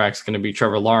 our quarterback's going to be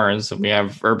Trevor Lawrence and we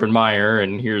have Urban Meyer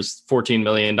and here's $14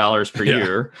 million per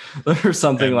year or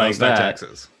something and like that.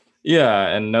 Taxes. Yeah.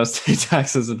 And no state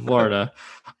taxes in Florida,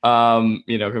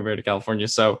 compared to California.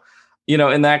 So,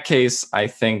 in that case, I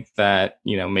think that,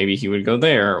 maybe he would go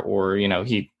there or,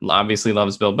 he obviously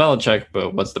loves Bill Belichick,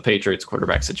 but what's the Patriots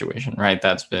quarterback situation, right?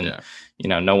 That's been,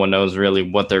 no one knows really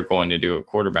what they're going to do at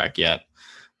quarterback yet.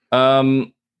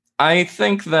 I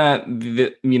think that,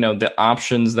 the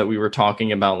options that we were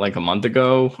talking about like a month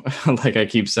ago, like I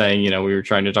keep saying, we were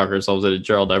trying to talk ourselves into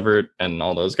Gerald Everett and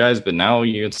all those guys, but now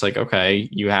it's like, okay,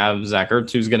 you have Zach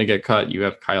Ertz who's going to get cut. You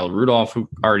have Kyle Rudolph who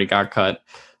already got cut.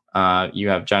 You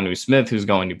have Jonnu Smith, who's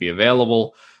going to be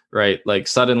available, right? Like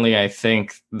suddenly, I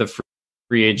think the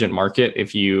free agent market,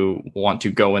 if you want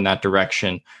to go in that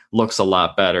direction, looks a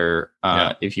lot better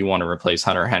if you want to replace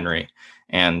Hunter Henry.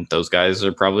 And those guys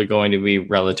are probably going to be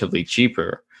relatively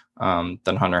cheaper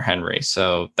than Hunter Henry.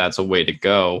 So that's a way to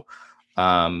go.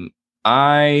 I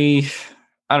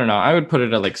don't know. I would put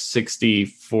it at like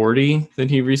 60-40 that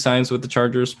he resigns with the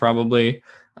Chargers, probably.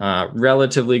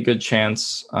 Relatively good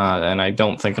chance, and I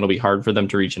don't think it'll be hard for them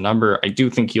to reach a number. I do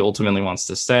think he ultimately wants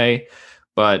to stay,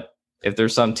 but if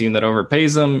there's some team that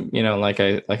overpays him, like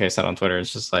I said on Twitter,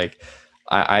 it's just like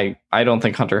I don't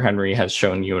think Hunter Henry has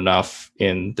shown you enough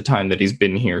in the time that he's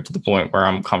been here to the point where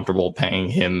I'm comfortable paying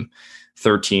him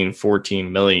 13-14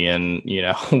 million,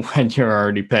 when you're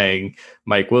already paying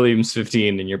Mike Williams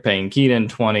 15 and you're paying Keenan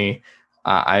 20.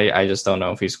 I just don't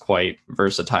know if he's quite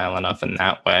versatile enough in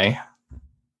that way.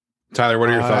 Tyler, what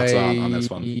are your thoughts on this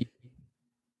one?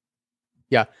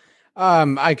 Yeah,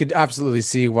 I could absolutely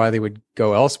see why they would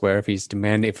go elsewhere if he's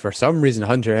demanding. If for some reason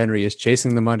Hunter Henry is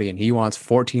chasing the money and he wants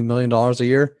 $14 million a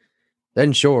year,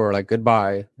 then sure, like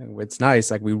goodbye. It's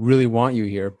nice, like we really want you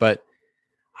here, but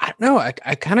I don't know. I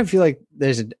kind of feel like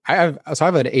I have an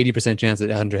 80% chance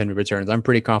that Hunter Henry returns. I'm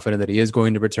pretty confident that he is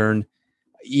going to return,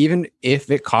 even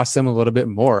if it costs them a little bit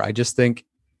more. I just think,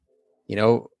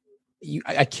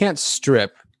 I can't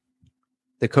strip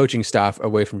the coaching staff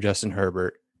away from Justin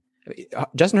Herbert.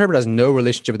 Justin Herbert has no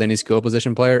relationship with any skill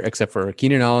position player except for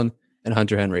Keenan Allen and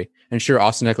Hunter Henry. And sure,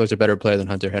 Austin Eckler's a better player than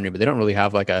Hunter Henry, but they don't really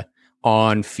have like a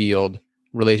on-field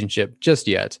relationship just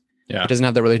yet. Yeah. He doesn't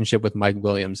have that relationship with Mike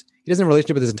Williams. He doesn't have a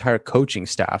relationship with his entire coaching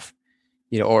staff,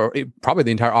 or probably the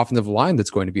entire offensive line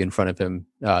that's going to be in front of him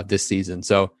this season.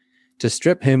 So to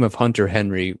strip him of Hunter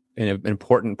Henry in an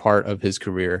important part of his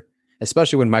career,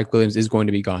 especially when Mike Williams is going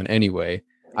to be gone anyway,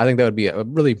 I think that would be a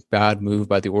really bad move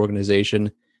by the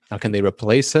organization. Now, can they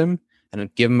replace him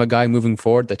and give him a guy moving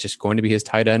forward that's just going to be his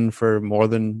tight end for more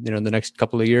than, the next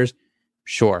couple of years?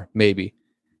 Sure, maybe.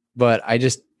 But I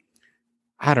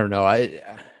don't know. I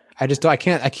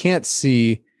can't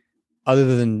see,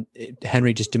 other than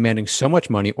Henry just demanding so much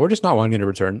money or just not wanting to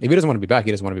return. If he doesn't want to be back,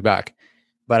 he doesn't want to be back.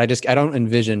 But I don't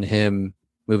envision him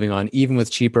moving on, even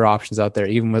with cheaper options out there,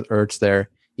 even with Ertz there,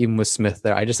 even with Smith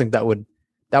there. I just think that would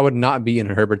not be in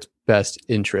Herbert's best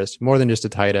interest, more than just a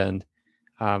tight end.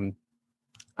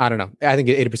 I don't know. I think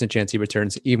an 80% chance he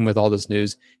returns, even with all this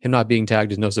news. Him not being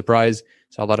tagged is no surprise.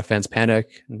 So a lot of fans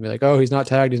panic and be like, oh, he's not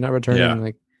tagged, he's not returning. Yeah.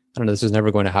 Like, I don't know, this is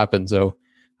never going to happen. So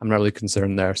I'm not really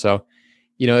concerned there. So,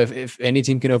 if any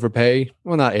team can overpay,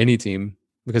 well, not any team,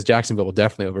 because Jacksonville will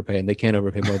definitely overpay and they can't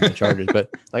overpay more than the Chargers. But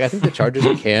like, I think the Chargers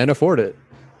can afford it.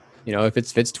 If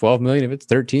it's 12 million, if it's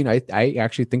 13, I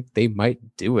actually think they might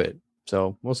do it.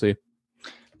 So we'll see.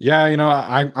 Yeah,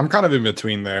 I'm kind of in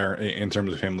between there in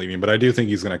terms of him leaving, but I do think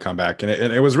he's going to come back. And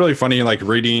it was really funny, like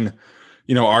reading,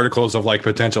 articles of like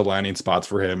potential landing spots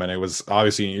for him. And it was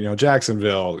obviously,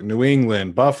 Jacksonville, New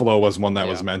England, Buffalo was one that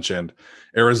was mentioned.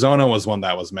 Arizona was one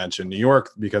that was mentioned. New York,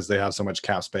 because they have so much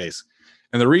cap space.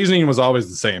 And the reasoning was always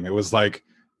the same. It was like,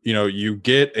 you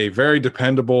get a very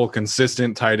dependable,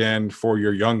 consistent tight end for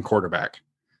your young quarterback.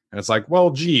 And it's like,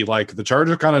 well, gee, like the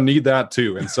Chargers kind of need that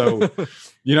too. And so,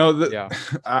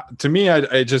 to me,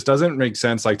 it just doesn't make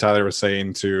sense, like Tyler was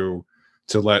saying, to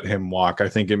let him walk. I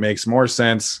think it makes more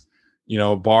sense,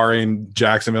 barring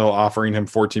Jacksonville offering him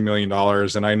 $14 million.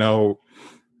 And I know,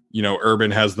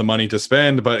 Urban has the money to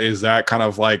spend, but is that kind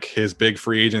of like his big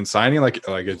free agent signing? Like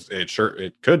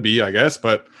it could be, I guess.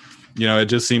 But, it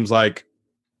just seems like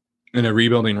in a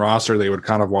rebuilding roster, they would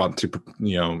kind of want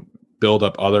to, build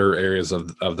up other areas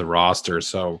of the roster.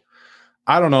 So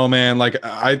I don't know, man. Like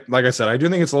I said, I do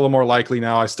think it's a little more likely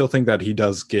now. I still think that he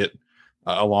does get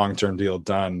a long-term deal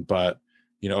done, but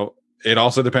it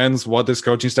also depends what this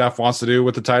coaching staff wants to do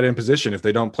with the tight end position. If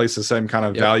they don't place the same kind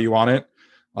of value on it,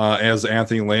 as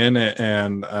Anthony Lynn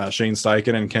and Shane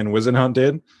Steichen and Ken Wisenhunt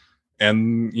did.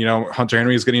 And, Hunter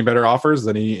Henry is getting better offers,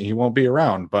 then he won't be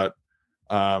around. But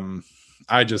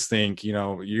I just think,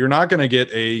 you're not going to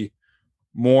get a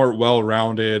more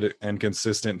well-rounded and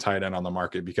consistent tight end on the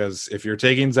market, because if you're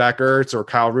taking Zach Ertz or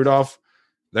Kyle Rudolph,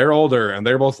 they're older and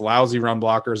they're both lousy run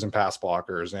blockers and pass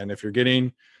blockers. And if you're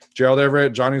getting Gerald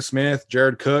Everett, Jonnu Smith,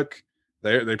 Jared Cook,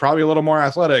 they're probably a little more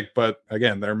athletic, but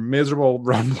again, they're miserable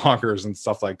run blockers and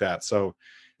stuff like that. So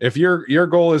if your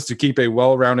goal is to keep a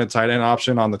well-rounded tight end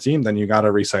option on the team, then you got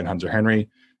to re-sign Hunter Henry.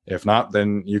 If not,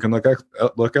 then you can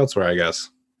look elsewhere, I guess.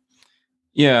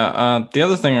 Yeah. The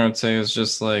other thing I would say is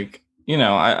just like,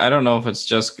 I don't know if it's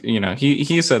just,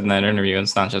 he said in that interview,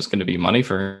 it's not just going to be money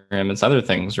for him. It's other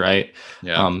things, right?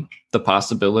 Yeah. The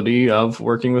possibility of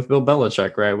working with Bill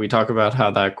Belichick, right? We talk about how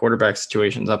that quarterback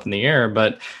situation's up in the air,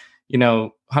 but,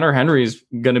 Hunter Henry is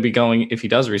going to be going, if he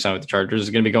does resign with the Chargers, is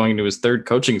going to be going into his third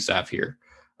coaching staff here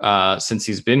since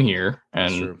he's been here.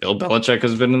 And Bill Belichick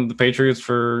has been in the Patriots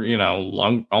for,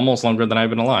 almost longer than I've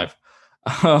been alive.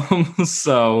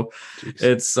 So Jeez.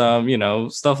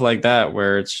 It's stuff like that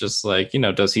where it's just like,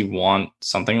 does he want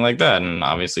something like that? And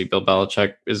obviously Bill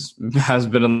Belichick has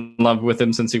been in love with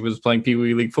him since he was playing Pee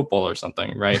Wee League football or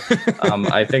something, right?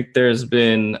 I think there's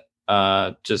been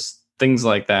just things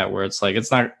like that where it's like, it's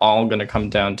not all going to come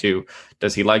down to,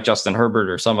 does he like Justin Herbert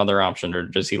or some other option, or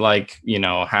does he like,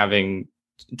 having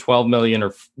 12 million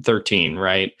or 13,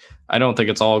 right? I don't think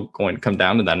it's all going to come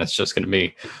down to that. It's just going to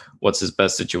be what's his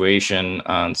best situation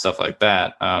and stuff like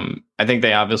that. I think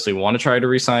they obviously want to try to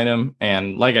re-sign him.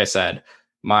 And like I said,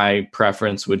 my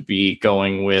preference would be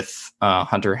going with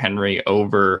Hunter Henry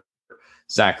over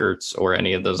Zach Ertz or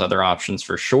any of those other options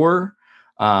for sure.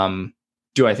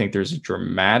 Do I think there's a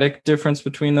dramatic difference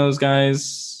between those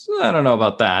guys? I don't know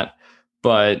about that.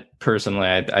 But personally,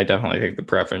 I definitely think the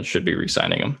preference should be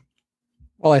re-signing him.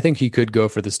 Well, I think he could go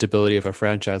for the stability of a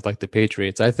franchise like the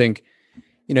Patriots. I think,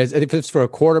 if it's for a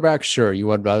quarterback, sure, you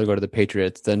would rather go to the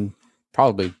Patriots than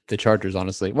probably the Chargers,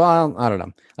 honestly. Well, I don't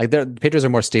know. Like, the Patriots are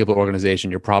a more stable organization.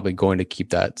 You're probably going to keep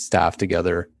that staff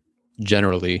together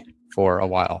generally for a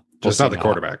while. Just not the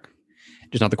quarterback.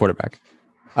 Just not the quarterback.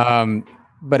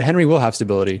 But Henry will have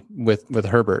stability with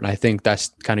Herbert. And I think that's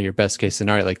kind of your best case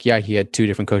scenario. Like, yeah, he had two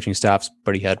different coaching staffs,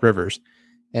 but he had Rivers.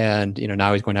 And,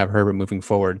 now he's going to have Herbert moving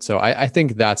forward. So I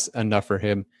think that's enough for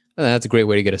him. And that's a great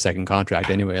way to get a second contract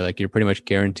anyway. Like, you're pretty much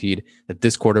guaranteed that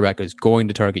this quarterback is going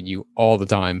to target you all the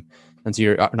time. And so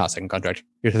you're not second contract,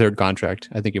 your third contract.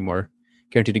 I think you're more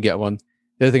guaranteed to get one.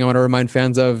 The other thing I want to remind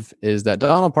fans of is that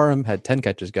Donald Parham had 10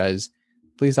 catches, guys.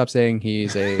 Please stop saying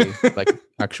he's a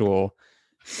actual.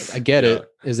 I get it.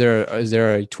 Is there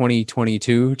a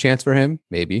 2022 chance for him?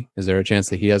 Maybe. Is there a chance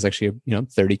that he has actually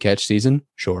 30 catch season?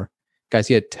 Sure. Guys,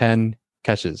 he had 10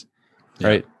 catches,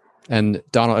 right? And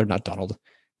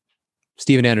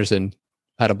Steven Anderson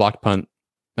had a blocked punt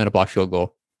and a blocked field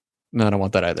goal. No, I don't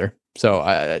want that either. So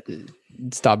I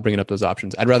stop bringing up those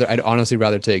options. I'd honestly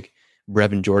rather take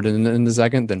Brevin Jordan in the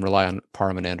second than rely on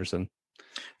Parham and Anderson.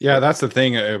 Yeah, that's the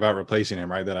thing about replacing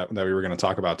him, right? That we were going to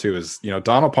talk about too is,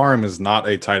 Donald Parham is not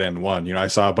a tight end one. I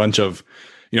saw a bunch of,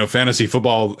 fantasy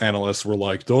football analysts were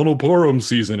like, Donald Parham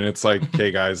season. And it's like,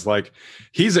 okay, guys, like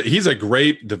he's a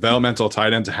great developmental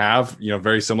tight end to have,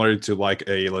 very similar to like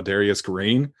a Ladarius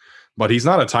Green, but he's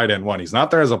not a tight end one. He's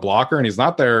not there as a blocker, and he's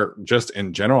not there just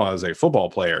in general as a football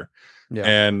player. Yeah.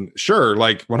 And sure,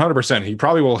 like 100%, he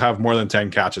probably will have more than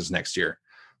 10 catches next year.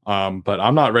 But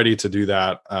I'm not ready to do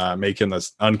that, make him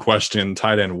this unquestioned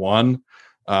tight end one,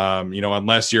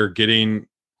 unless you're getting,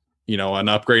 an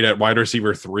upgrade at wide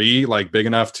receiver 3, like big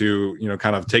enough to,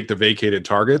 kind of take the vacated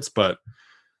targets. But,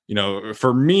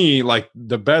 for me, like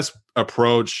the best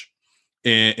approach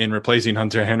in replacing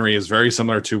Hunter Henry is very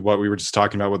similar to what we were just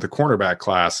talking about with the cornerback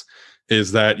class,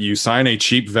 is that you sign a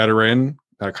cheap veteran,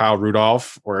 Kyle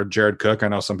Rudolph or Jared Cook. I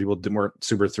know some people weren't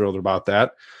super thrilled about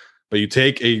that. But you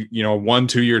take a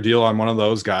 1-2 year deal on one of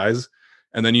those guys,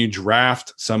 and then you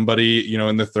draft somebody,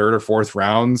 in the third or fourth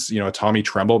rounds. A Tommy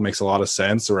Tremble makes a lot of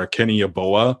sense, or a Kenny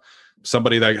Yeboah,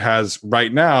 somebody that has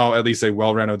right now at least a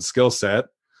well-rounded skill set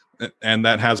and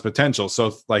that has potential.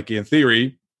 So, like in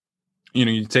theory,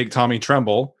 you take Tommy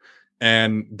Tremble,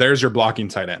 and there's your blocking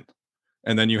tight end,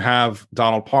 and then you have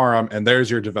Donald Parham, and there's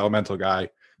your developmental guy,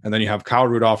 and then you have Kyle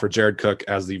Rudolph or Jared Cook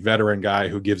as the veteran guy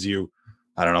who gives you,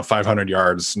 500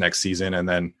 yards next season. And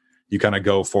then you kind of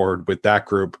go forward with that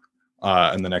group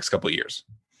in the next couple of years.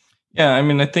 Yeah. I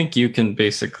mean, I think you can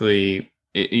basically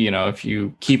if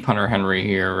you keep Hunter Henry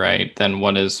here, right, then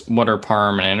what are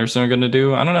Parham and Anderson going to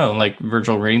do? I don't know. Like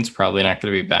Virgil Green's probably not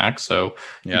going to be back, so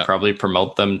you probably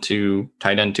promote them to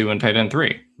tight end 2 and tight end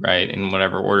 3, right, in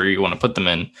whatever order you want to put them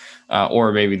in,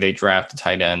 or maybe they draft a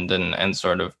tight end and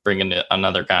sort of bring in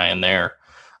another guy in there.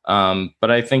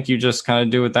 But I think you just kind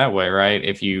of do it that way, right?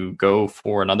 If you go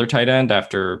for another tight end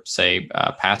after, say,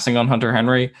 passing on Hunter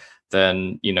Henry,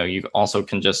 then, you also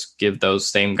can just give those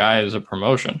same guys a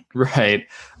promotion, right?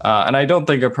 And I don't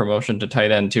think a promotion to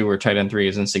tight end 2 or tight end 3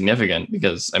 is insignificant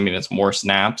because, it's more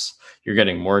snaps. You're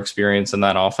getting more experience in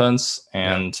that offense.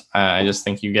 And I just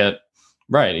think you get,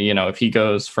 right, if he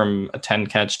goes from a 10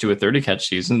 catch to a 30 catch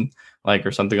season,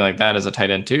 or something like that as a tight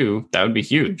end 2, that would be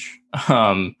huge.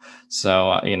 So,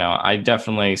 I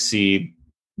definitely see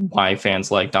why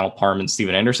fans like Donald Parham and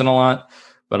Steven Anderson a lot.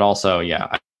 But also,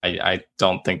 I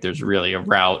don't think there's really a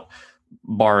route,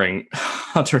 barring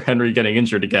Hunter Henry getting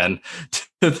injured again,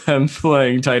 to them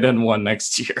playing tight end 1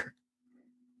 next year.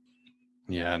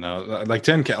 Yeah, no, like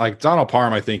Donald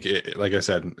Parham, I think, like I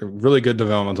said, a really good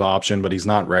developmental option, but he's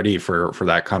not ready for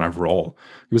that kind of role.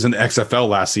 He was in the XFL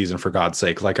last season, for God's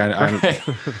sake. I'm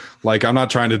not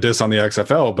trying to diss on the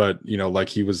XFL, but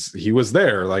he was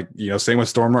there. Same with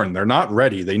Storm Norton. They're not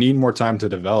ready. They need more time to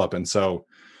develop, and so.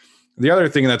 The other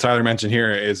thing that Tyler mentioned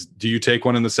here is, do you take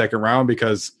one in the second round?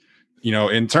 Because,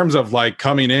 in terms of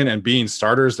coming in and being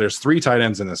starters, there's 3 tight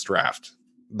ends in this draft.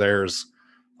 There's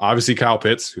obviously Kyle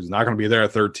Pitts, who's not going to be there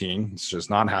at 13. It's just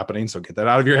not happening. So get that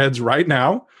out of your heads right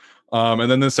now. And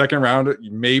then the second round,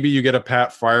 maybe you get a Pat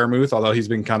Freiermuth, although he's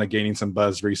been kind of gaining some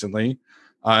buzz recently.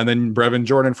 And then Brevin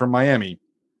Jordan from Miami.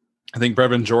 I think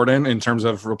Brevin Jordan, in terms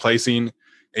of replacing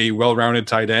a well-rounded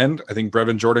tight end, I think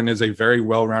Brevin Jordan is a very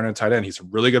well-rounded tight end. He's a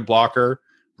really good blocker,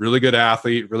 really good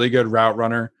athlete, really good route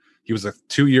runner. He was a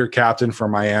 2-year captain for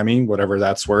Miami, whatever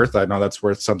that's worth. I know that's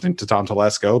worth something to Tom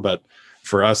Telesco, but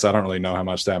for us, I don't really know how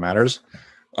much that matters.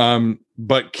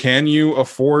 But can you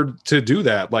afford to do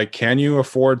that? Can you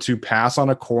afford to pass on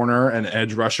a corner, an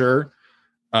edge rusher,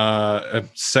 a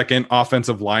second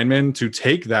offensive lineman to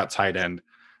take that tight end?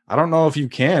 I don't know if you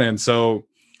can. And so,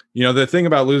 the thing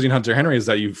about losing Hunter Henry is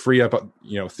that you free up,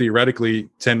 theoretically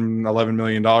 $10, $11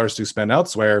 million to spend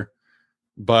elsewhere.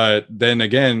 But then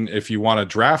again, if you want to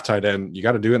draft tight end, you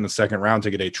got to do it in the second round to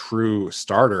get a true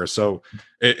starter. So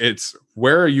it's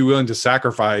where are you willing to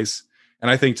sacrifice?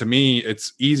 And I think, to me,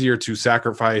 it's easier to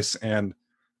sacrifice and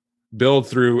build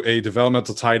through a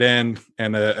developmental tight end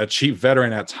and a cheap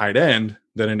veteran at tight end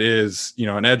than it is,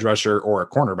 an edge rusher or a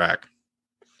cornerback.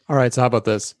 All right. So how about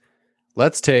this?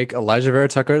 Let's take Elijah Vera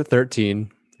Tucker at 13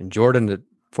 and Jordan at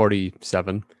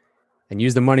 47 and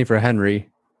use the money for Henry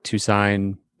to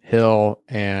sign Hill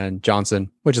and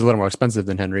Johnson, which is a little more expensive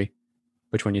than Henry.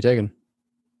 Which one are you taking?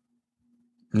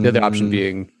 The other option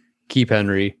being keep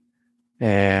Henry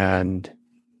and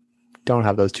don't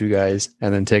have those 2 guys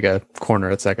and then take a corner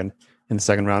at second in the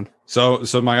second round. So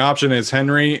my option is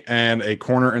Henry and a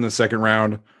corner in the second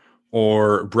round,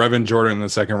 or Brevin Jordan in the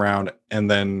second round, and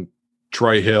then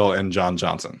Troy Hill and John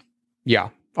Johnson. Yeah.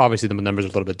 Obviously the numbers are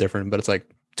a little bit different, but it's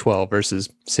 12 versus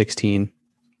 16.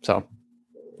 So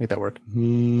make that work.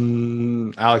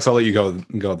 Alex, I'll let you go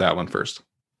with that one first.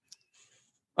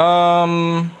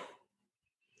 I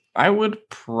would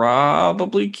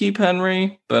probably keep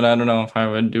Henry, but I don't know if I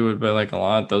would do it by a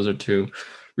lot. Those are 2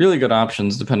 really good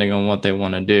options depending on what they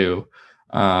want to do.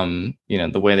 The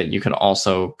way that you can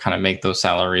also kind of make those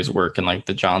salaries work in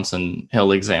the Johnson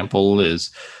Hill example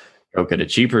is go get a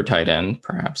cheaper tight end,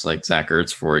 perhaps like Zach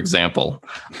Ertz, for example.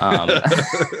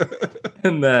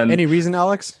 And then any reason,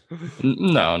 Alex?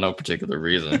 No particular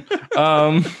reason.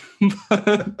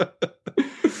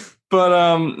 But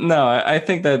no, I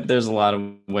think that there's a lot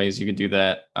of ways you could do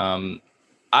that.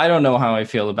 I don't know how I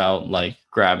feel about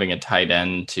grabbing a tight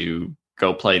end to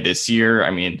go play this year.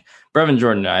 Brevin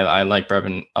Jordan, I like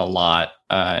Brevin a lot.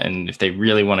 And if they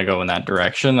really want to go in that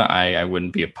direction, I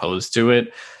wouldn't be opposed to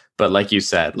it. But like you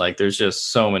said, there's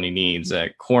just so many needs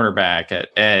at cornerback, at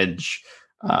edge.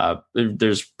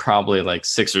 There's probably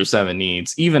 6 or 7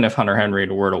 needs, even if Hunter Henry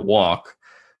were to walk,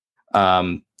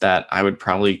 that I would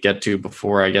probably get to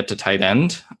before I get to tight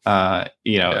end,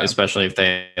 especially if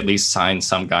they at least sign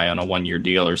some guy on a 1-year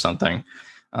deal or something.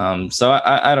 So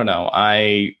I don't know.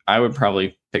 I would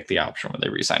probably pick the option where they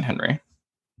re-sign Henry.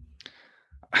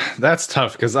 That's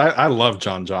tough because I love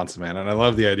John Johnson, man. And I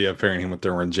love the idea of pairing him with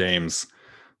Derwin James.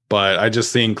 But I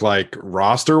just think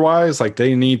roster wise,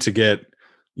 they need to get,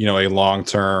 a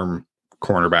long-term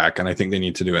cornerback. And I think they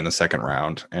need to do it in the second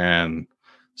round. And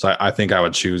so I think I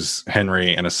would choose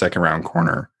Henry and a second round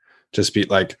corner.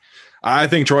 I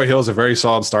think Troy Hill is a very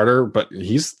solid starter, but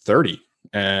he's 30.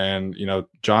 And,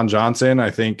 John Johnson,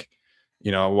 I think,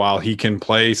 while he can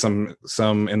play some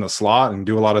in the slot and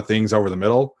do a lot of things over the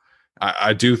middle,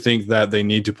 I do think that they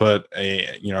need to put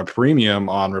a premium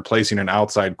on replacing an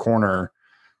outside corner,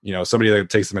 somebody that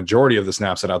takes the majority of the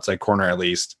snaps at outside corner, at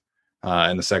least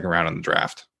in the second round in the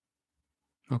draft.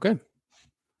 Okay.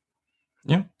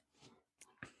 Yeah.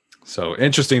 So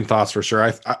interesting thoughts for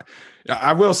sure.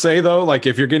 I will say though, like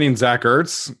if you're getting Zach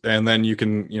Ertz and then you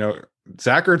can,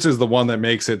 Zach Ertz is the one that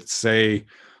makes it say,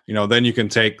 then you can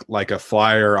take like a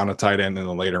flyer on a tight end in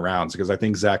the later rounds, because I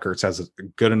think Zach Ertz has a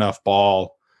good enough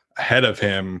ball ahead of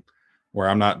him where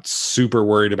I'm not super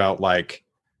worried about like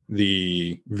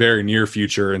the very near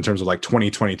future in terms of like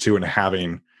 2022 and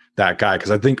having that guy.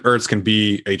 Cause I think Ertz can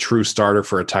be a true starter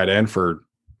for a tight end for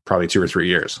probably 2 or 3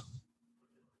 years.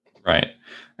 Right.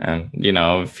 And,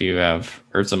 if you have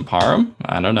Ertz and Parham,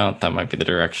 I don't know. That might be the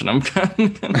direction I'm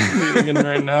leading in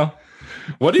right now.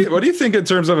 What do you think in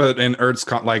terms of an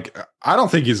Ertz? I don't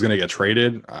think he's going to get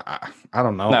traded. I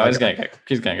don't know. No, he's going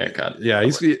to get cut. Yeah,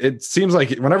 it seems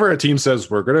like whenever a team says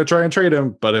we're going to try and trade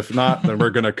him, but if not, then we're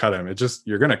going to cut him.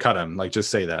 You're going to cut him. Like, just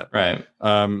say that. Right.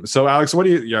 So Alex, what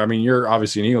do you? Yeah, I mean, you're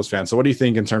obviously an Eagles fan. So what do you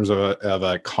think in terms of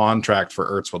a contract for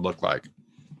Ertz would look like?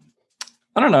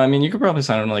 I don't know. I mean, you could probably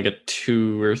sign him like a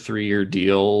 2 or 3 year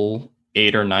deal,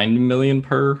 8 or 9 million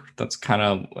per. That's kind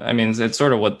of, I mean, it's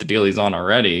sort of what the deal he's on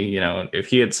already. If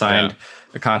he had signed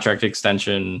a contract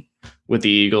extension with the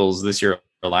Eagles this year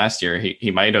or last year,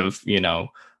 he might have,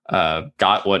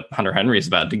 got what Hunter Henry is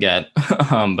about to get,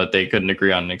 but they couldn't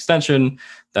agree on an extension.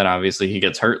 Then obviously he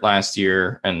gets hurt last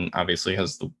year and obviously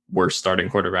has the worst starting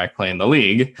quarterback play in the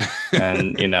league.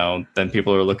 And, then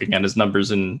people are looking at his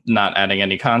numbers and not adding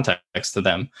any context to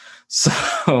them. So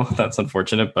that's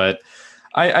unfortunate, but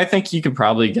I think he could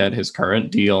probably get his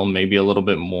current deal, maybe a little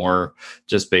bit more,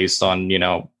 just based on,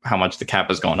 how much the cap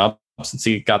has gone up since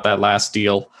he got that last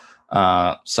deal.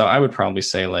 So I would probably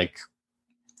say, like,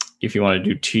 if you want to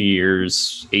do 2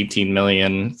 years, 18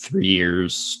 million, 3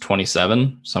 years,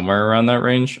 27, somewhere around that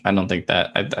range. I don't think that,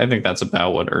 I think that's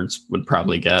about what Ertz would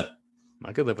probably get.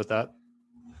 I could live with that.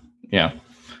 Yeah.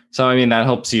 So, I mean, that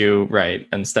helps you, right?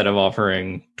 Instead of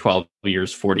offering 12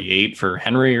 years, 48 for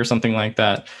Henry or something like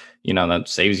that, that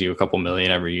saves you a couple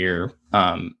million every year.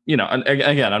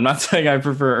 Again, I'm not saying I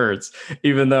prefer Ertz,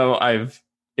 even though I've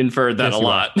inferred that a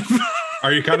lot.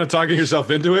 Are you kind of talking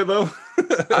yourself into it though?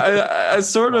 I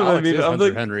sort of. Alex, I mean, I'm Hunter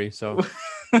like Henry, so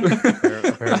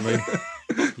apparently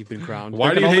you've been crowned.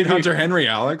 Why do you hate Hunter Henry,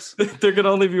 Alex? There could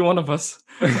only be one of us.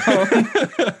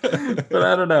 But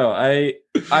I don't know.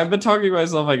 I've been talking to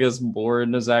myself, I guess, more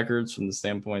into Zach Ertz from the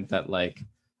standpoint that, like,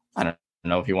 I don't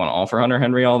know if you want to offer Hunter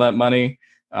Henry all that money,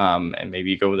 and maybe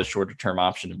you go with a shorter term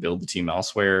option to build the team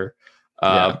elsewhere.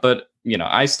 But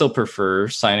I still prefer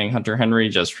signing Hunter Henry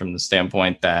just from the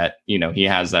standpoint that, he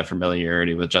has that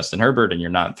familiarity with Justin Herbert and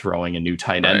you're not throwing a new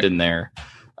tight end in there.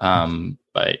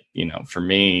 But, for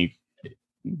me,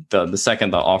 the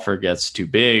second the offer gets too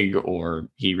big or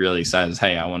he really says,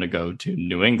 hey, I want to go to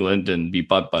New England and be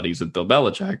butt buddies with Bill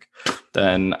Belichick,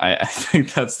 then I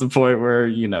think that's the point where,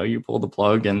 you pull the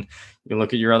plug and you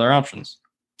look at your other options.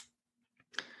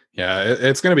 Yeah,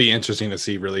 it's going to be interesting to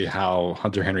see really how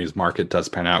Hunter Henry's market does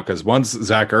pan out, because once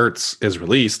Zach Ertz is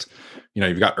released,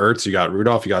 you've got Ertz, you got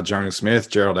Rudolph, you got Jonnu Smith,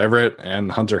 Gerald Everett,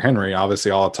 and Hunter Henry, obviously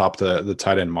all atop the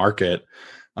tight end market.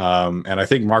 And I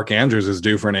think Mark Andrews is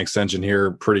due for an extension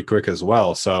here pretty quick as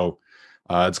well. So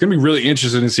it's going to be really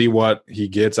interesting to see what he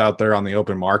gets out there on the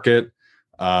open market.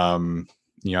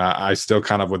 I still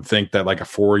kind of would think that like a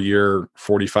 4-year,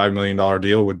 $45 million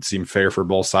deal would seem fair for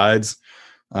both sides.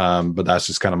 But that's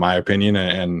just kind of my opinion.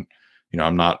 And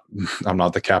I'm not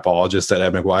the capologist that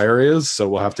Ed McGuire is, so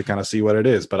we'll have to kind of see what it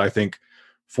is. But I think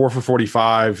 4 for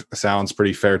 45 sounds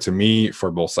pretty fair to me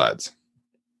for both sides.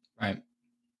 Right.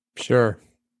 Sure.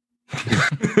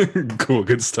 Cool.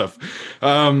 Good stuff.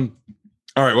 All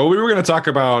right. Well, we were going to talk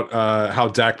about how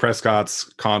Dak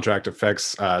Prescott's contract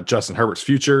affects Justin Herbert's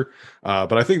future.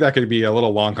 But I think that could be a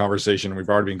little long conversation. We've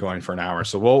already been going for an hour,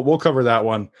 so we'll cover that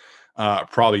one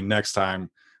probably next time.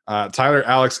 Tyler,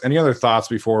 Alex, any other thoughts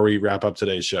before we wrap up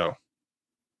today's show?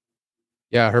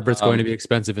 Yeah, Herbert's going to be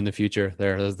expensive in the future.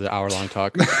 There's the hour-long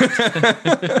talk.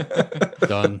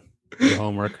 Done. Your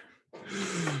homework.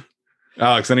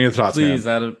 Alex, any other thoughts?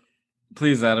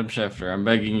 Please, Adam Schefter, I'm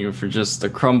begging you for just a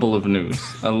crumble of news,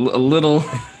 a little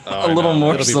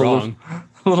morsel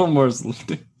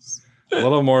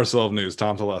of news.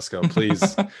 Tom Telesco,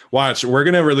 please watch. We're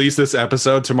gonna release this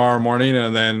episode tomorrow morning,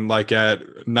 and then like at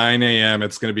 9 a.m.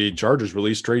 it's gonna be Chargers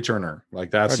release Trey Turner.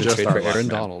 Like that's Chargers just our Aaron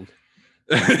Donald.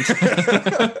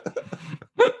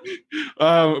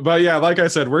 But yeah, like I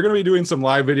said, we're going to be doing some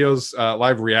live videos,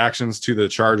 live reactions to the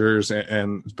Chargers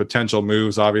and potential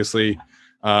moves, obviously,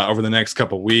 over the next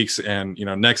couple of weeks. And,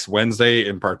 next Wednesday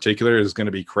in particular is going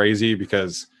to be crazy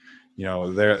because,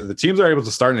 the teams are able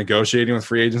to start negotiating with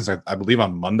free agents, I believe,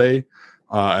 on Monday.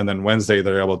 And then Wednesday,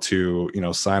 they're able to,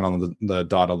 sign on the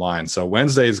dotted line. So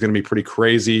Wednesday is going to be pretty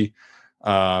crazy.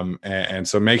 And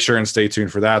so make sure and stay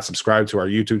tuned for that. Subscribe to our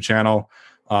YouTube channel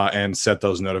and set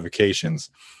those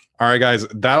notifications. All right, guys,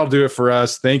 that'll do it for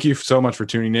us. Thank you so much for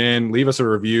tuning in. Leave us a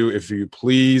review if you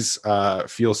please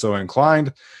feel so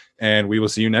inclined, and we will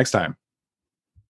see you next time.